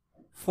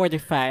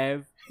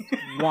 45,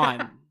 1.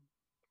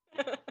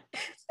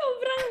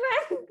 Sobrang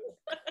random.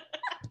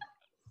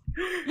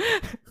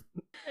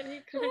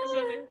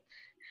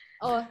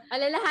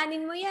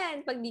 Alalahanin mo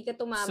yan pag di ka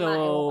tumama.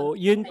 So,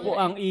 yun po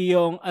ang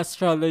iyong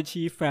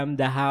astrology from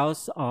the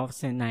house of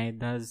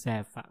Zenaida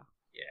Zepha.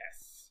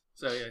 Yes.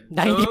 So, yun.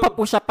 Hindi pa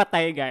po siya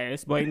patay,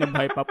 guys. Buhay na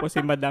buhay pa po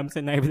si Madam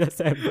Zenaida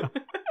Zepha.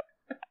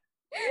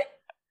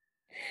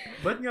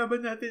 Ba't nga ba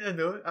natin,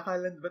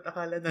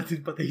 akala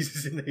natin patay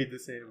si Zenaida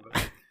Zepha?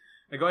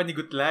 Nagawa ni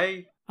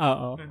Gutlay.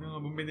 Oo.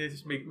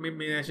 May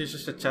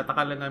message sa chat.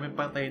 Akala namin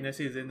patay na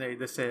si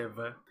Zenaida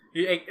Zepha.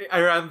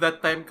 Around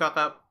that time,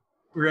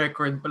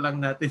 record pa lang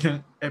natin ng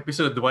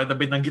episode 1 na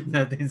binanggit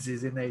natin si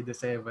Zenaida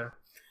Zepha.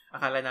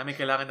 Akala namin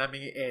kailangan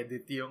namin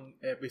i-edit yung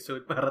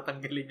episode para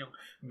tanggalin yung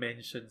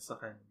mention sa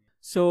kanya.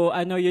 So,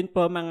 yun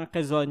po mga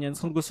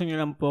Kazonians, kung gusto nyo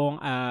lang pong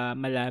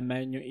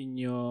malaman yung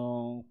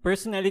inyong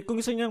personality,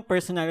 kung gusto nyo ng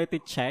personality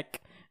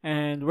check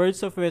and words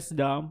of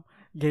wisdom,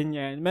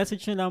 ganyan,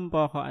 message nyo lang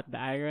po ako at The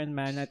Iron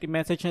Man at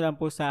i-message nyo lang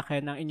po sa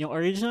akin ang inyong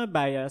original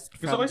bias.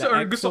 Gusto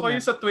ko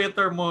yung sa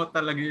Twitter mo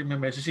talaga yung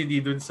message,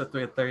 hindi dun sa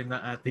Twitter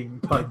na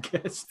ating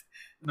podcast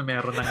na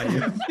meron na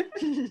ngayon.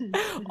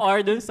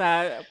 Or dun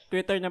sa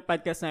Twitter ng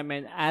podcast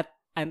namin at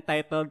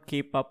Untitled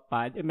K-Pop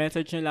Pod.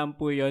 I-message nyo lang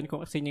po yun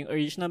kung sino yung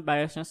original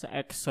bias nyo sa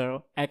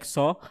EXO,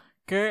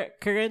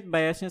 current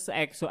bias nyo sa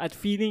EXO, at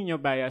feeling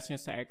nyo bias nyo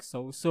sa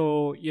EXO.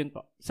 So, yun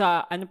po.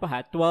 Sa,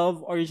 12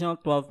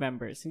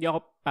 members. Hindi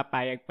ako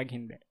papayag pag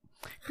hindi.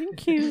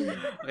 Thank you.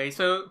 Okay,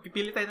 so,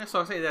 pipili tayo ng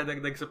songs na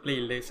idadagdag sa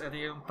playlist. Ano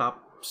yung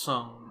top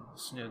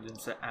songs nyo dun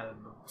sa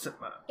album?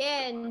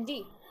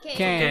 Candy.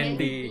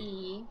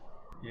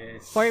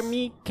 Yes. For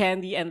me,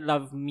 Candy and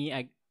Love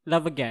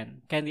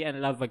Again. Candy and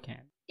Love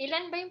Again.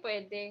 Ilan ba yung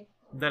pwede?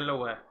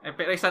 2.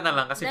 Pero isa na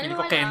lang kasi feeling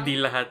ko Candy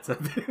lahat.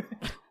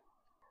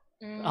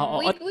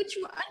 Wait,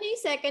 ano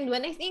yung second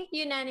one? I think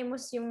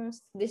unanimous yung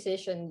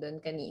decision dun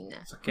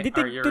kanina. So,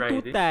 are you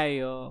ready?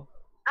 Tayo.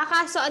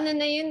 Kaso ano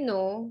na yun,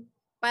 no?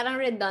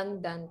 Parang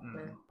redundant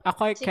na.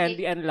 Ako ay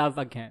Candy and Love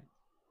Again.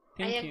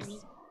 Thank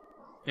you.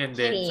 And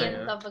then, Candy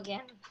and Love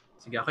Again.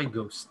 Sige, ako yung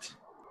Ghost.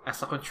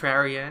 As a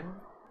contrarian,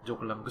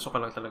 joke lang. Gusto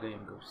ko lang talaga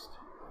yung Ghost.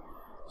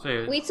 So,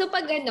 yun. Wait, so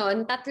pag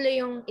ganon, 3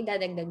 yung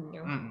idadagdag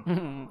nyo?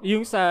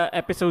 Yung sa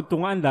episode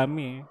 2 nga, ang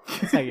dami.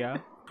 Saya.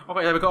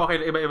 Okay, sabi ko,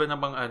 okay, iba-iba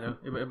namang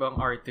iba-ibang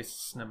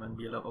artists naman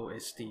bilang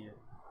OST.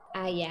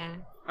 Yeah.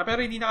 Pero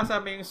hindi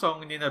nakasama yung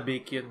song ni na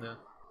Baekhyun, no?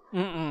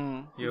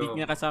 Hindi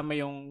niya kasama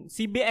yung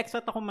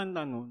CBX at ako man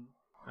na nun.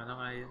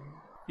 Ano nga yun?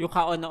 Yung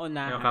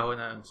kauna-una. Yung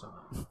kauna-una song.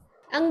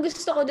 Ang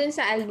gusto ko dun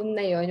sa album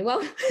na yun, wow.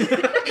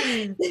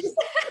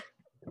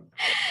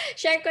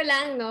 Share ko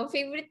lang, no?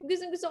 Favorite,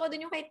 gusto ko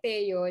dun yung kay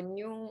Taeyeon,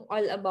 yung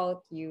All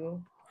About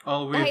You.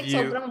 All With Kahit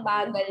You. sobrang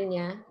bagal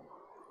niya.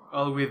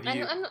 All With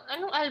You.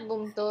 Anong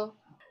album to?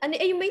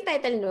 Yung ba yung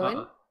title nun?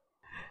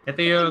 Ito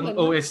yung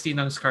OST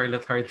ng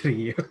Scarlet Heart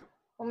Trio.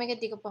 Oh my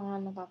God, di ko pa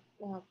nga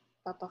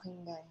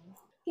napapakinggan.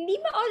 Hindi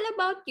ba All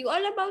About You?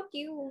 All About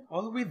You.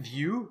 All With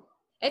You?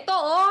 Ito,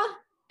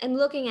 I'm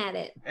looking at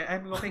it.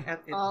 I'm looking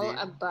at it. All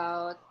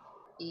About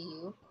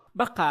You.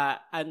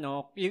 Baka,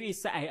 yung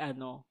isa ay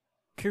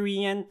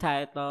Korean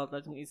title,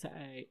 tapos yung isa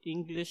ay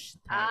English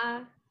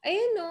title.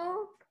 Ayun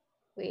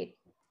Wait.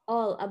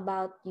 All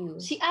About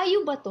You. Si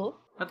Ayu ba to?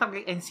 Patang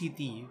kay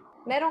NCT.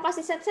 Meron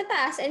kasi sa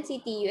taas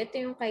NCTU. Ito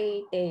yung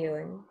kay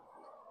Taeyeon.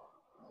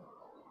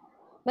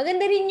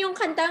 Maganda rin yung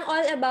kantang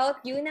All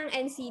About You ng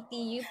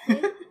NCTU.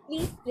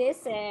 Please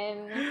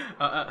listen.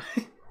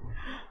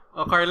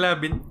 Carla,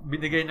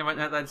 binigay naman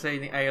natin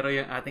sa'yo ni Airo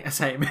yung ating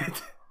assignment.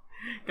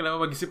 Kailangan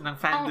mo mag-isip ng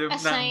fandom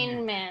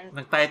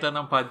ng title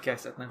ng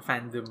podcast at ng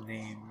fandom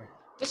name.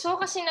 Gusto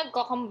ko kasi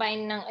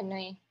nagko-combine ng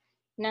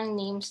ng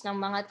names ng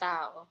mga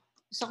tao.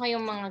 Gusto ko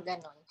yung mga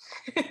ganon.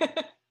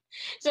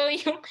 So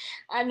yung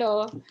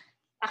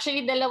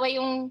actually dalawa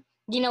yung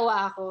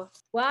ginawa ko.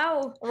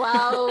 Wow.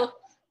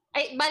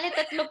 Ay, bali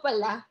 3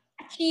 pala.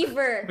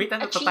 Achiever. Wait,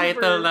 ano to?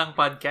 Title ng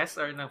podcast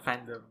or ng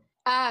fandom?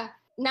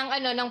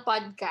 Ng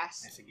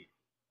podcast. Sige.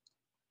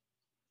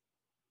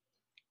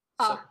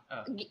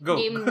 Go.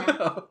 Game na.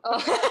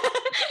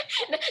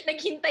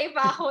 Naghintay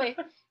pa ako eh.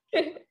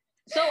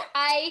 So,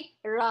 I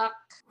rock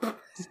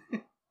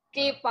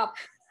K-pop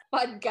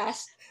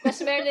podcast.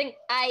 Tapos meron yung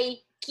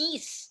I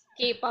kiss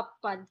K-pop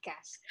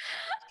podcast.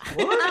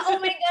 What? Oh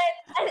my God.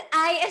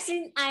 I as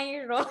in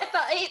Iro. Ito,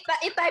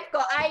 i-type ko,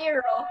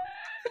 Iro.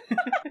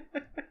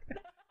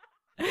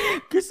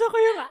 Gusto ko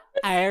yung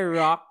I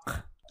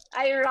rock.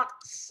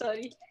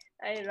 Sorry.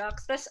 I rock.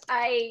 Tapos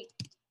I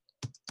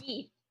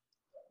key.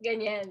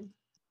 Ganyan.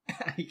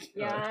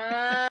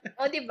 Yan.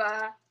 O,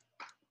 diba?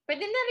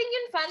 Pwede na rin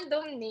yung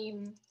fandom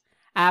name.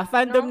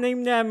 Fandom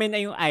name namin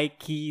ay yung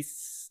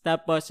iKiss.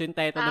 Tapos yung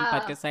title ng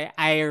podcast ay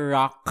I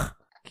Rock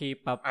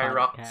K-pop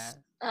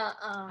podcast.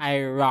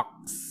 I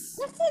Rocks.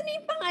 Nasaan na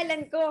yung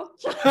pangalan ko?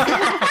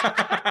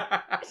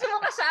 Gusto mo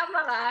kasama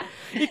ka?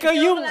 Ikaw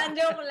yung...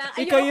 Joke lang.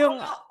 Ikaw yung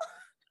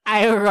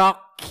I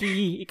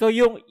Rocky. Ikaw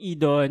yung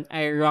Idon.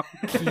 I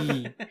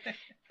Rocky.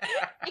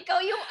 Ikaw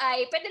yung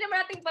I. Pwede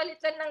naman nating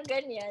palitan ng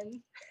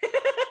ganyan.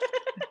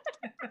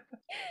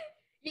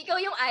 Ikaw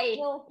yung I.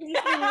 No,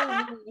 please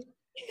remove me.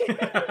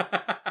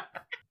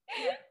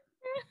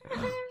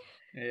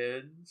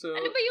 Ayan. So,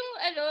 ano ba yung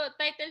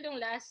title ng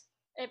last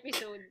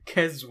episode?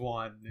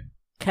 Quezon.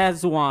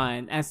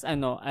 As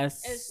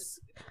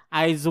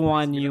Eyes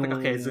One yung...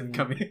 Taga-Quezon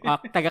kami.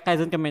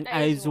 Taga-Quezon kami.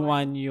 Eyes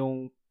One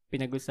yung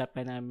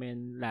pinag-usapan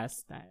namin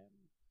last time.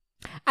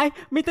 Ay,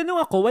 may tanong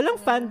ako. Walang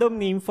fandom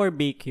name for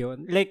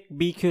Baekhyun? Like,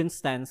 Baekhyun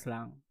stans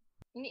lang?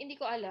 Hindi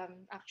ko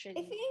alam, actually.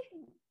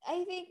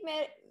 I think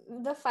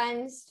the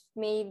fans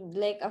made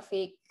like a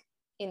fake,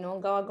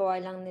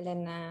 gawa-gawa lang nila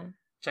na...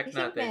 Check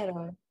natin.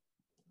 Meron.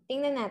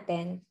 Tingnan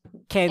natin.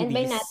 Candies. And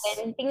by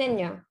natin, tingnan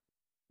nyo.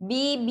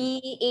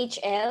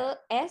 BBHLs,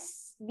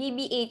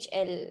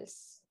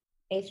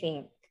 I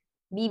think.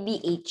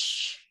 BBH.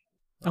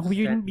 Ang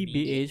weird ng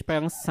BBH.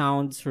 Parang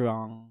sounds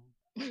wrong.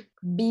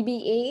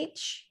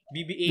 BBH?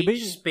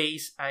 BBH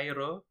space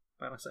Airo.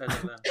 Parang sa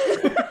lang.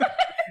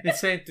 It's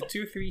sent to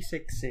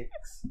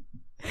 2366.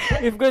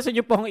 If gusto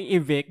nyo pong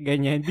i-evict,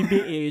 ganyan,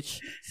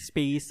 BBH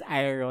space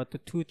Airo to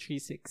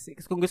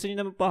 2366. Kung gusto nyo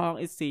naman po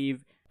akong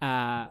i-save,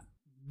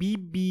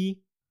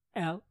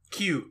 BBL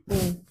Q.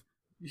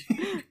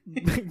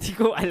 Hindi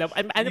ko alam.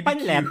 Ano pa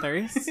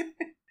letters?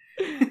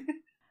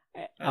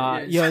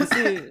 Yun.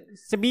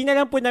 Sabihin na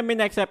lang po namin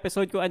next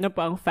episode kung ano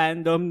pa ang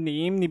fandom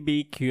name ni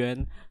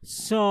Baekhyun.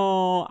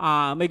 So,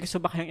 may gusto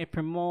ba kayong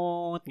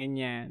i-promote?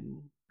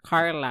 Ganyan.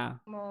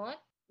 Carla.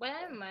 Promote?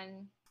 Wala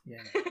naman.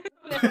 Yeah.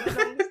 Wala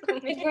naman gustong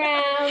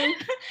Instagram.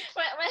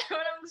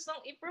 Wala naman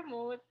gustong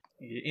i-promote.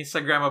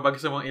 Instagram ba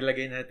gusto mong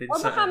ilagay natin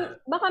sa...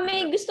 Baka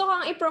may gusto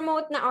kang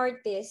i-promote na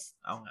artist.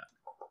 Oo nga.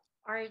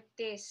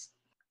 Artist.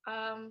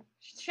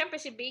 Siyempre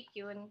si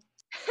Baekhyun.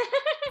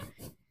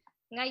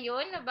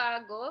 Ngayon na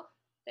bago.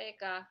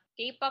 Teka,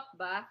 K-pop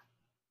ba?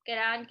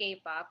 Kailangan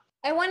K-pop?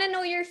 I wanna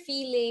know your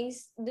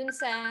feelings dun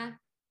sa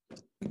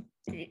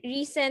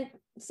recent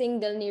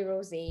single ni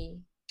Rosé.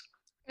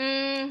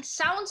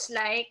 Sounds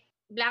like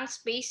Blank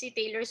Space si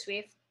Taylor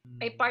Swift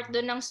ay part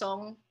dun ng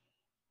song.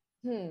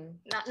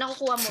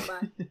 Nakukuha mo ba?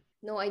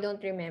 No, I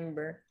don't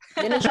remember.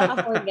 Ganun siya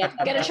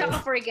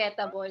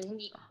ka-forgettable.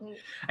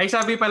 Ay,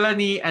 sabi pala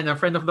ni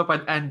friend of the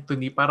pod,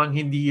 Anthony, parang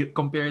hindi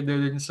compared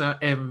dun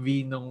sa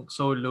MV nung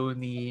solo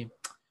ni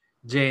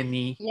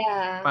Jenny.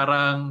 Yeah.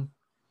 Parang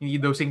hindi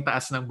daw sing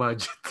taas ng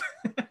budget.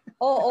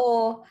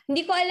 Oo.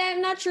 Hindi ko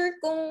alam. Not sure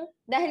kung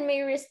dahil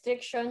may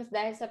restrictions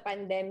dahil sa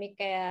pandemic,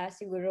 kaya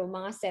siguro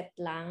mga set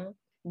lang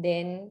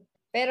din.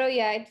 Pero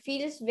yeah, it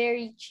feels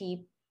very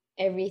cheap,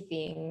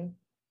 everything.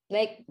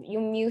 Like,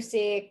 yung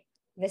music,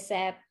 the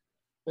set,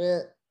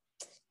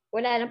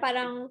 wala na,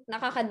 parang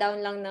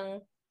nakaka-down lang ng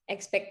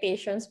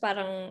expectations.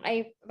 Parang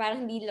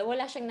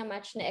wala siyang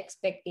na-match na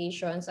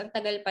expectations. Ang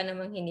tagal pa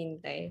namang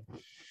hinintay.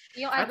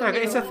 Yung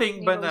isa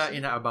thing ba na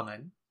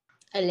inaabangan?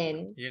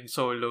 Alin? Yung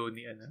solo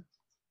ni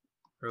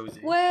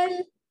Rosie? Well,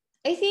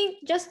 I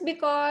think just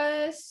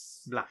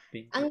because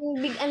Blackpink.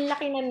 ang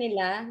laki na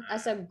nila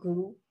as a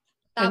group.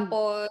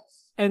 Tapos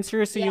and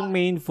seriously, yung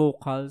main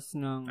vocals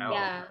ng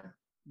yeah.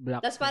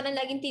 Blackpink. Tapos parang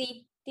laging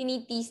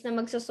tinitis na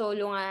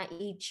magsosolo nga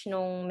each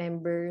nung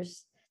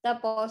members.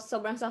 Tapos,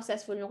 sobrang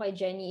successful nung kay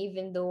Jennie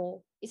even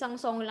though isang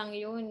song lang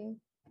yun.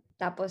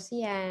 Tapos,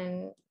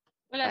 yan.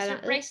 Wala,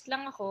 surprised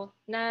lang ako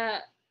na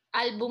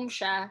album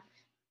siya,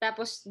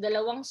 tapos 2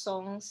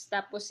 songs,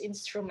 tapos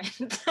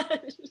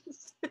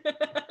instrumentals.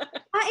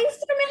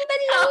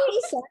 Instrumental lang yung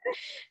isa?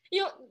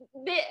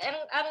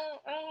 Ang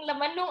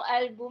laman ng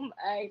album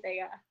ay,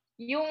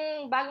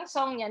 yung bagong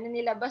song niya, na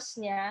nilabas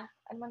niya,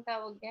 ano man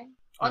tawag yan?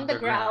 On the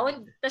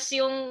Ground. Tapos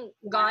yung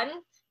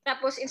Gone,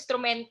 tapos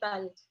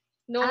instrumental.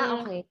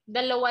 Nung okay.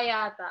 2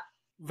 yata.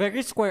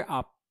 Very square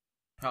up.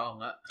 Oo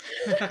nga.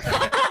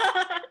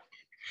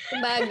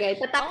 Bagay.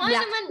 Tatak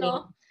black naman,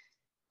 no?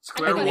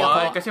 Square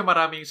one, kasi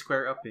maraming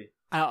square up eh.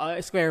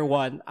 Square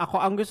one. Ako,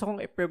 ang gusto kong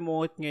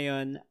i-promote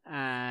ngayon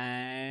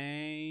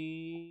ay...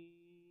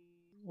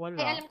 Wala.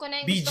 Ay, alam ko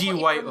na yung BGYO. gusto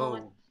kong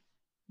i-promote.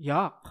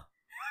 Yuck.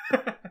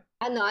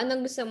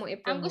 Anong gusto mong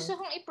i-promote? Ang gusto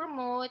kong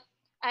i-promote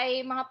ay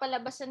mga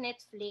palabas sa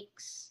Netflix.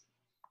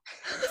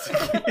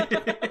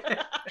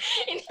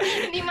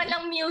 Hindi man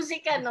lang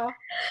music,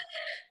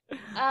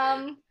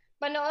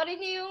 panoorin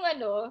niyo yung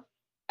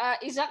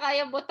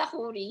Izakaya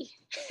Botakuri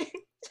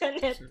sa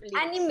Netflix.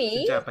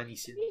 Anime? Sa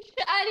Japanese yun.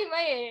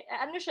 Anime eh.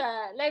 Ano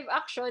siya, live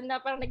action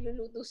na parang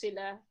nagluluto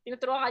sila.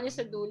 Tinuturuan ka niya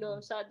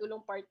sa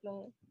dulong part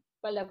ng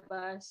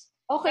palabas.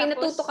 Okay,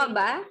 Tapos, natuto ka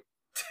ba?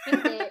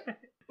 Hindi.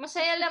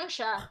 Masaya lang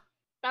siya.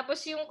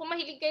 Tapos yung kung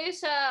mahilig kayo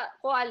sa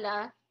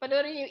koala,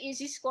 panoorin yung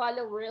Easy's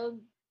Koala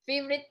World.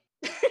 Favorite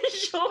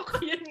show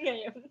ko yun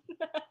ngayon.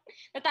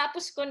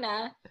 Natapos ko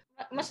na.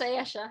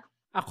 Masaya siya.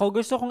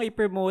 Ako gusto kong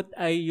i-promote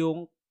ay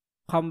yung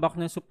comeback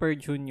ng Super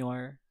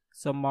Junior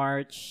sa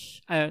March.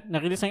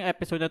 Na-release na yung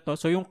episode na to.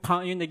 So yung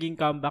naging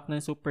comeback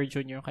ng Super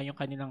Junior,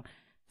 kanilang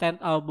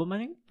 10th album,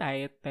 ano yung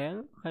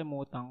title?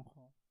 Kalimutan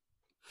ko.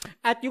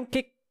 At yung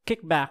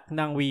kickback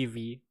ng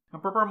Wavy.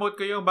 Ang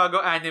promote ko yung bago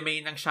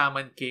anime ng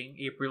Shaman King,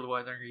 April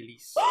 1 ang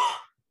release.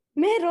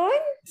 Meron?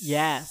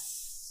 Yes.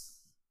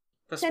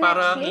 Tapos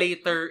parang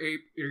later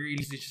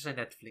i-release din siya sa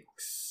Netflix.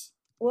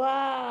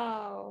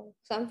 Wow.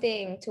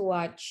 Something to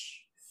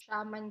watch.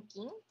 Shaman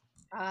King?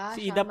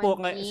 Si Ida po,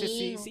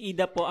 si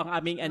Ida po ang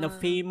aming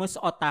famous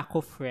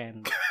otaku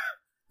friend.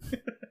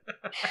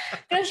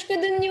 Crush ko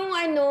dun yung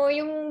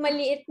yung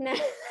maliit na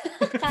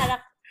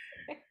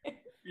karakter.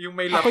 Yung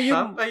may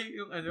laptop?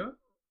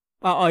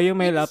 Oo, yung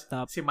may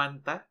laptop. Si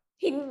Manta?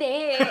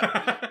 Hindi.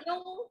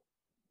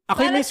 Ako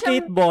yung may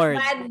skateboard.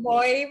 Bad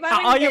boy.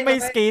 Ako yung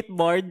may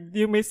skateboard.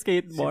 Yung may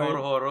skateboard. Si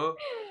Horo-Horo?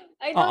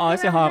 Oo,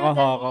 si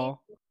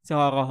Horo-Horo. Si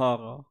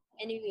Horo-Horo.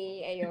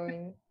 Anyway,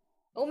 ayun.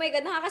 Oh my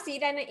God,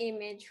 nakakasira ng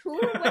image.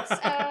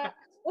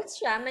 What's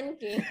Shaman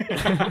King?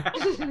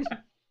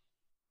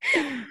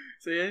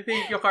 So yan,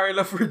 thank you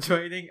Carla for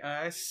joining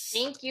us.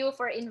 Thank you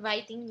for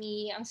inviting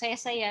me. Ang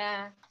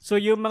saya-saya. So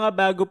yung mga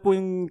bago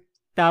pong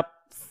top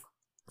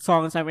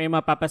songs na may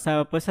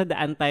mapapasama po sa The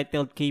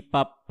Untitled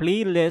K-Pop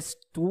Playlist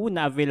 2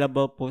 na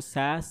available po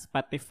sa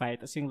Spotify.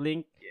 Tapos yung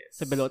link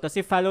sa below. Tapos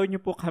i-follow nyo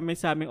po kami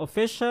sa aming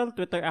official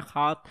Twitter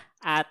account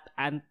at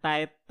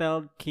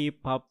Untitled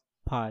K-Pop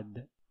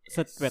Pod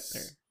sa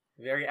Twitter.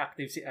 Very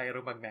active si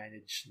Airo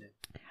mag-manage na.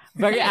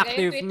 Very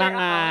active.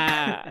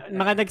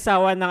 Mga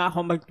nagsawa na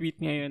ako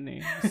mag-tweet ngayon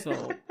eh. So,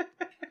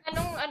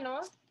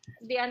 Anong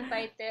The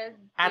Untitled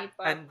K-Pop? At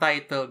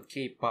Untitled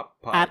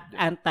K-Pop Pod. At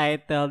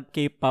Untitled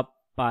K-Pop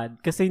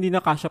Pod. Kasi hindi na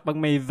kasya pag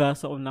may the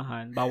sa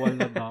unahan. Bawal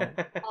na daw.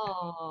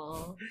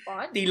 Oh.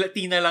 Pod?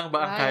 T na lang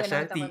ba ang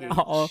kasya?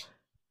 Oo.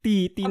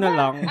 T na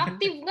lang.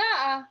 Active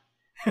nga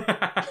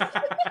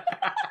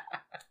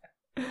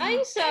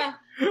Ayos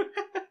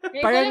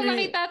Ngayon ko lang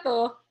nakita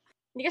to.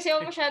 Hindi kasi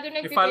ako masyado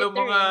nag-Twitter. I-follow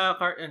mo nga,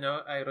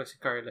 Airo si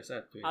Carla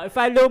sa Twitter.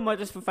 I-follow mo,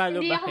 tapos follow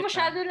Hindi ako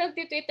masyado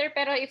nag-Twitter,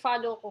 pero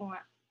i-follow ko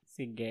nga.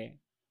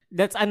 Sige.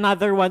 That's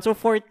another one. So,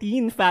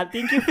 14.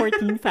 Thank you,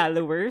 14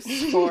 followers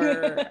for,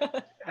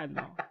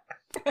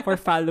 for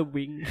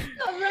following.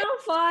 Sobrang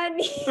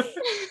funny.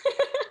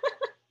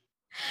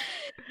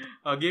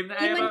 Game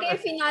na Airo. Hindi man kayo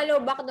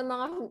finalo back ng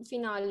mga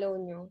finalo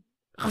nyo.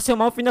 Kasi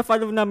mga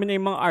pina-follow namin na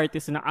yung mga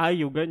artist na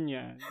ayo,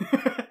 ganyan.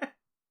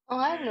 O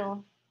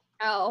ano?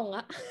 Oo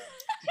nga.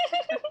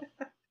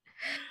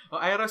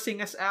 Airo,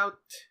 sing us out.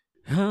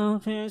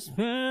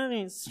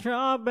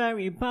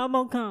 Strawberry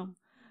bubblegum.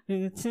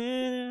 Ay,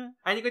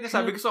 hindi ko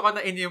nasabi. Gusto ko na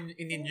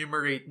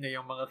in-enumerate na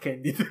yung mga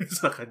candy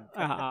sa kanta.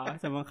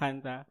 Sa mga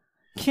kanta.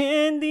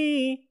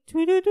 Candy.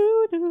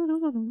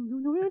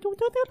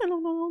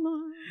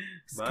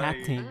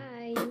 Bye.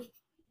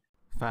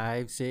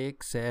 Bye. 5, 6,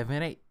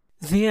 7, 8.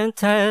 The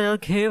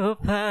Untitled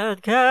K-Pop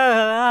Podcast.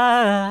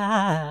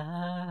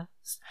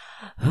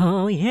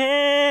 Oh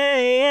yeah,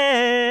 yeah.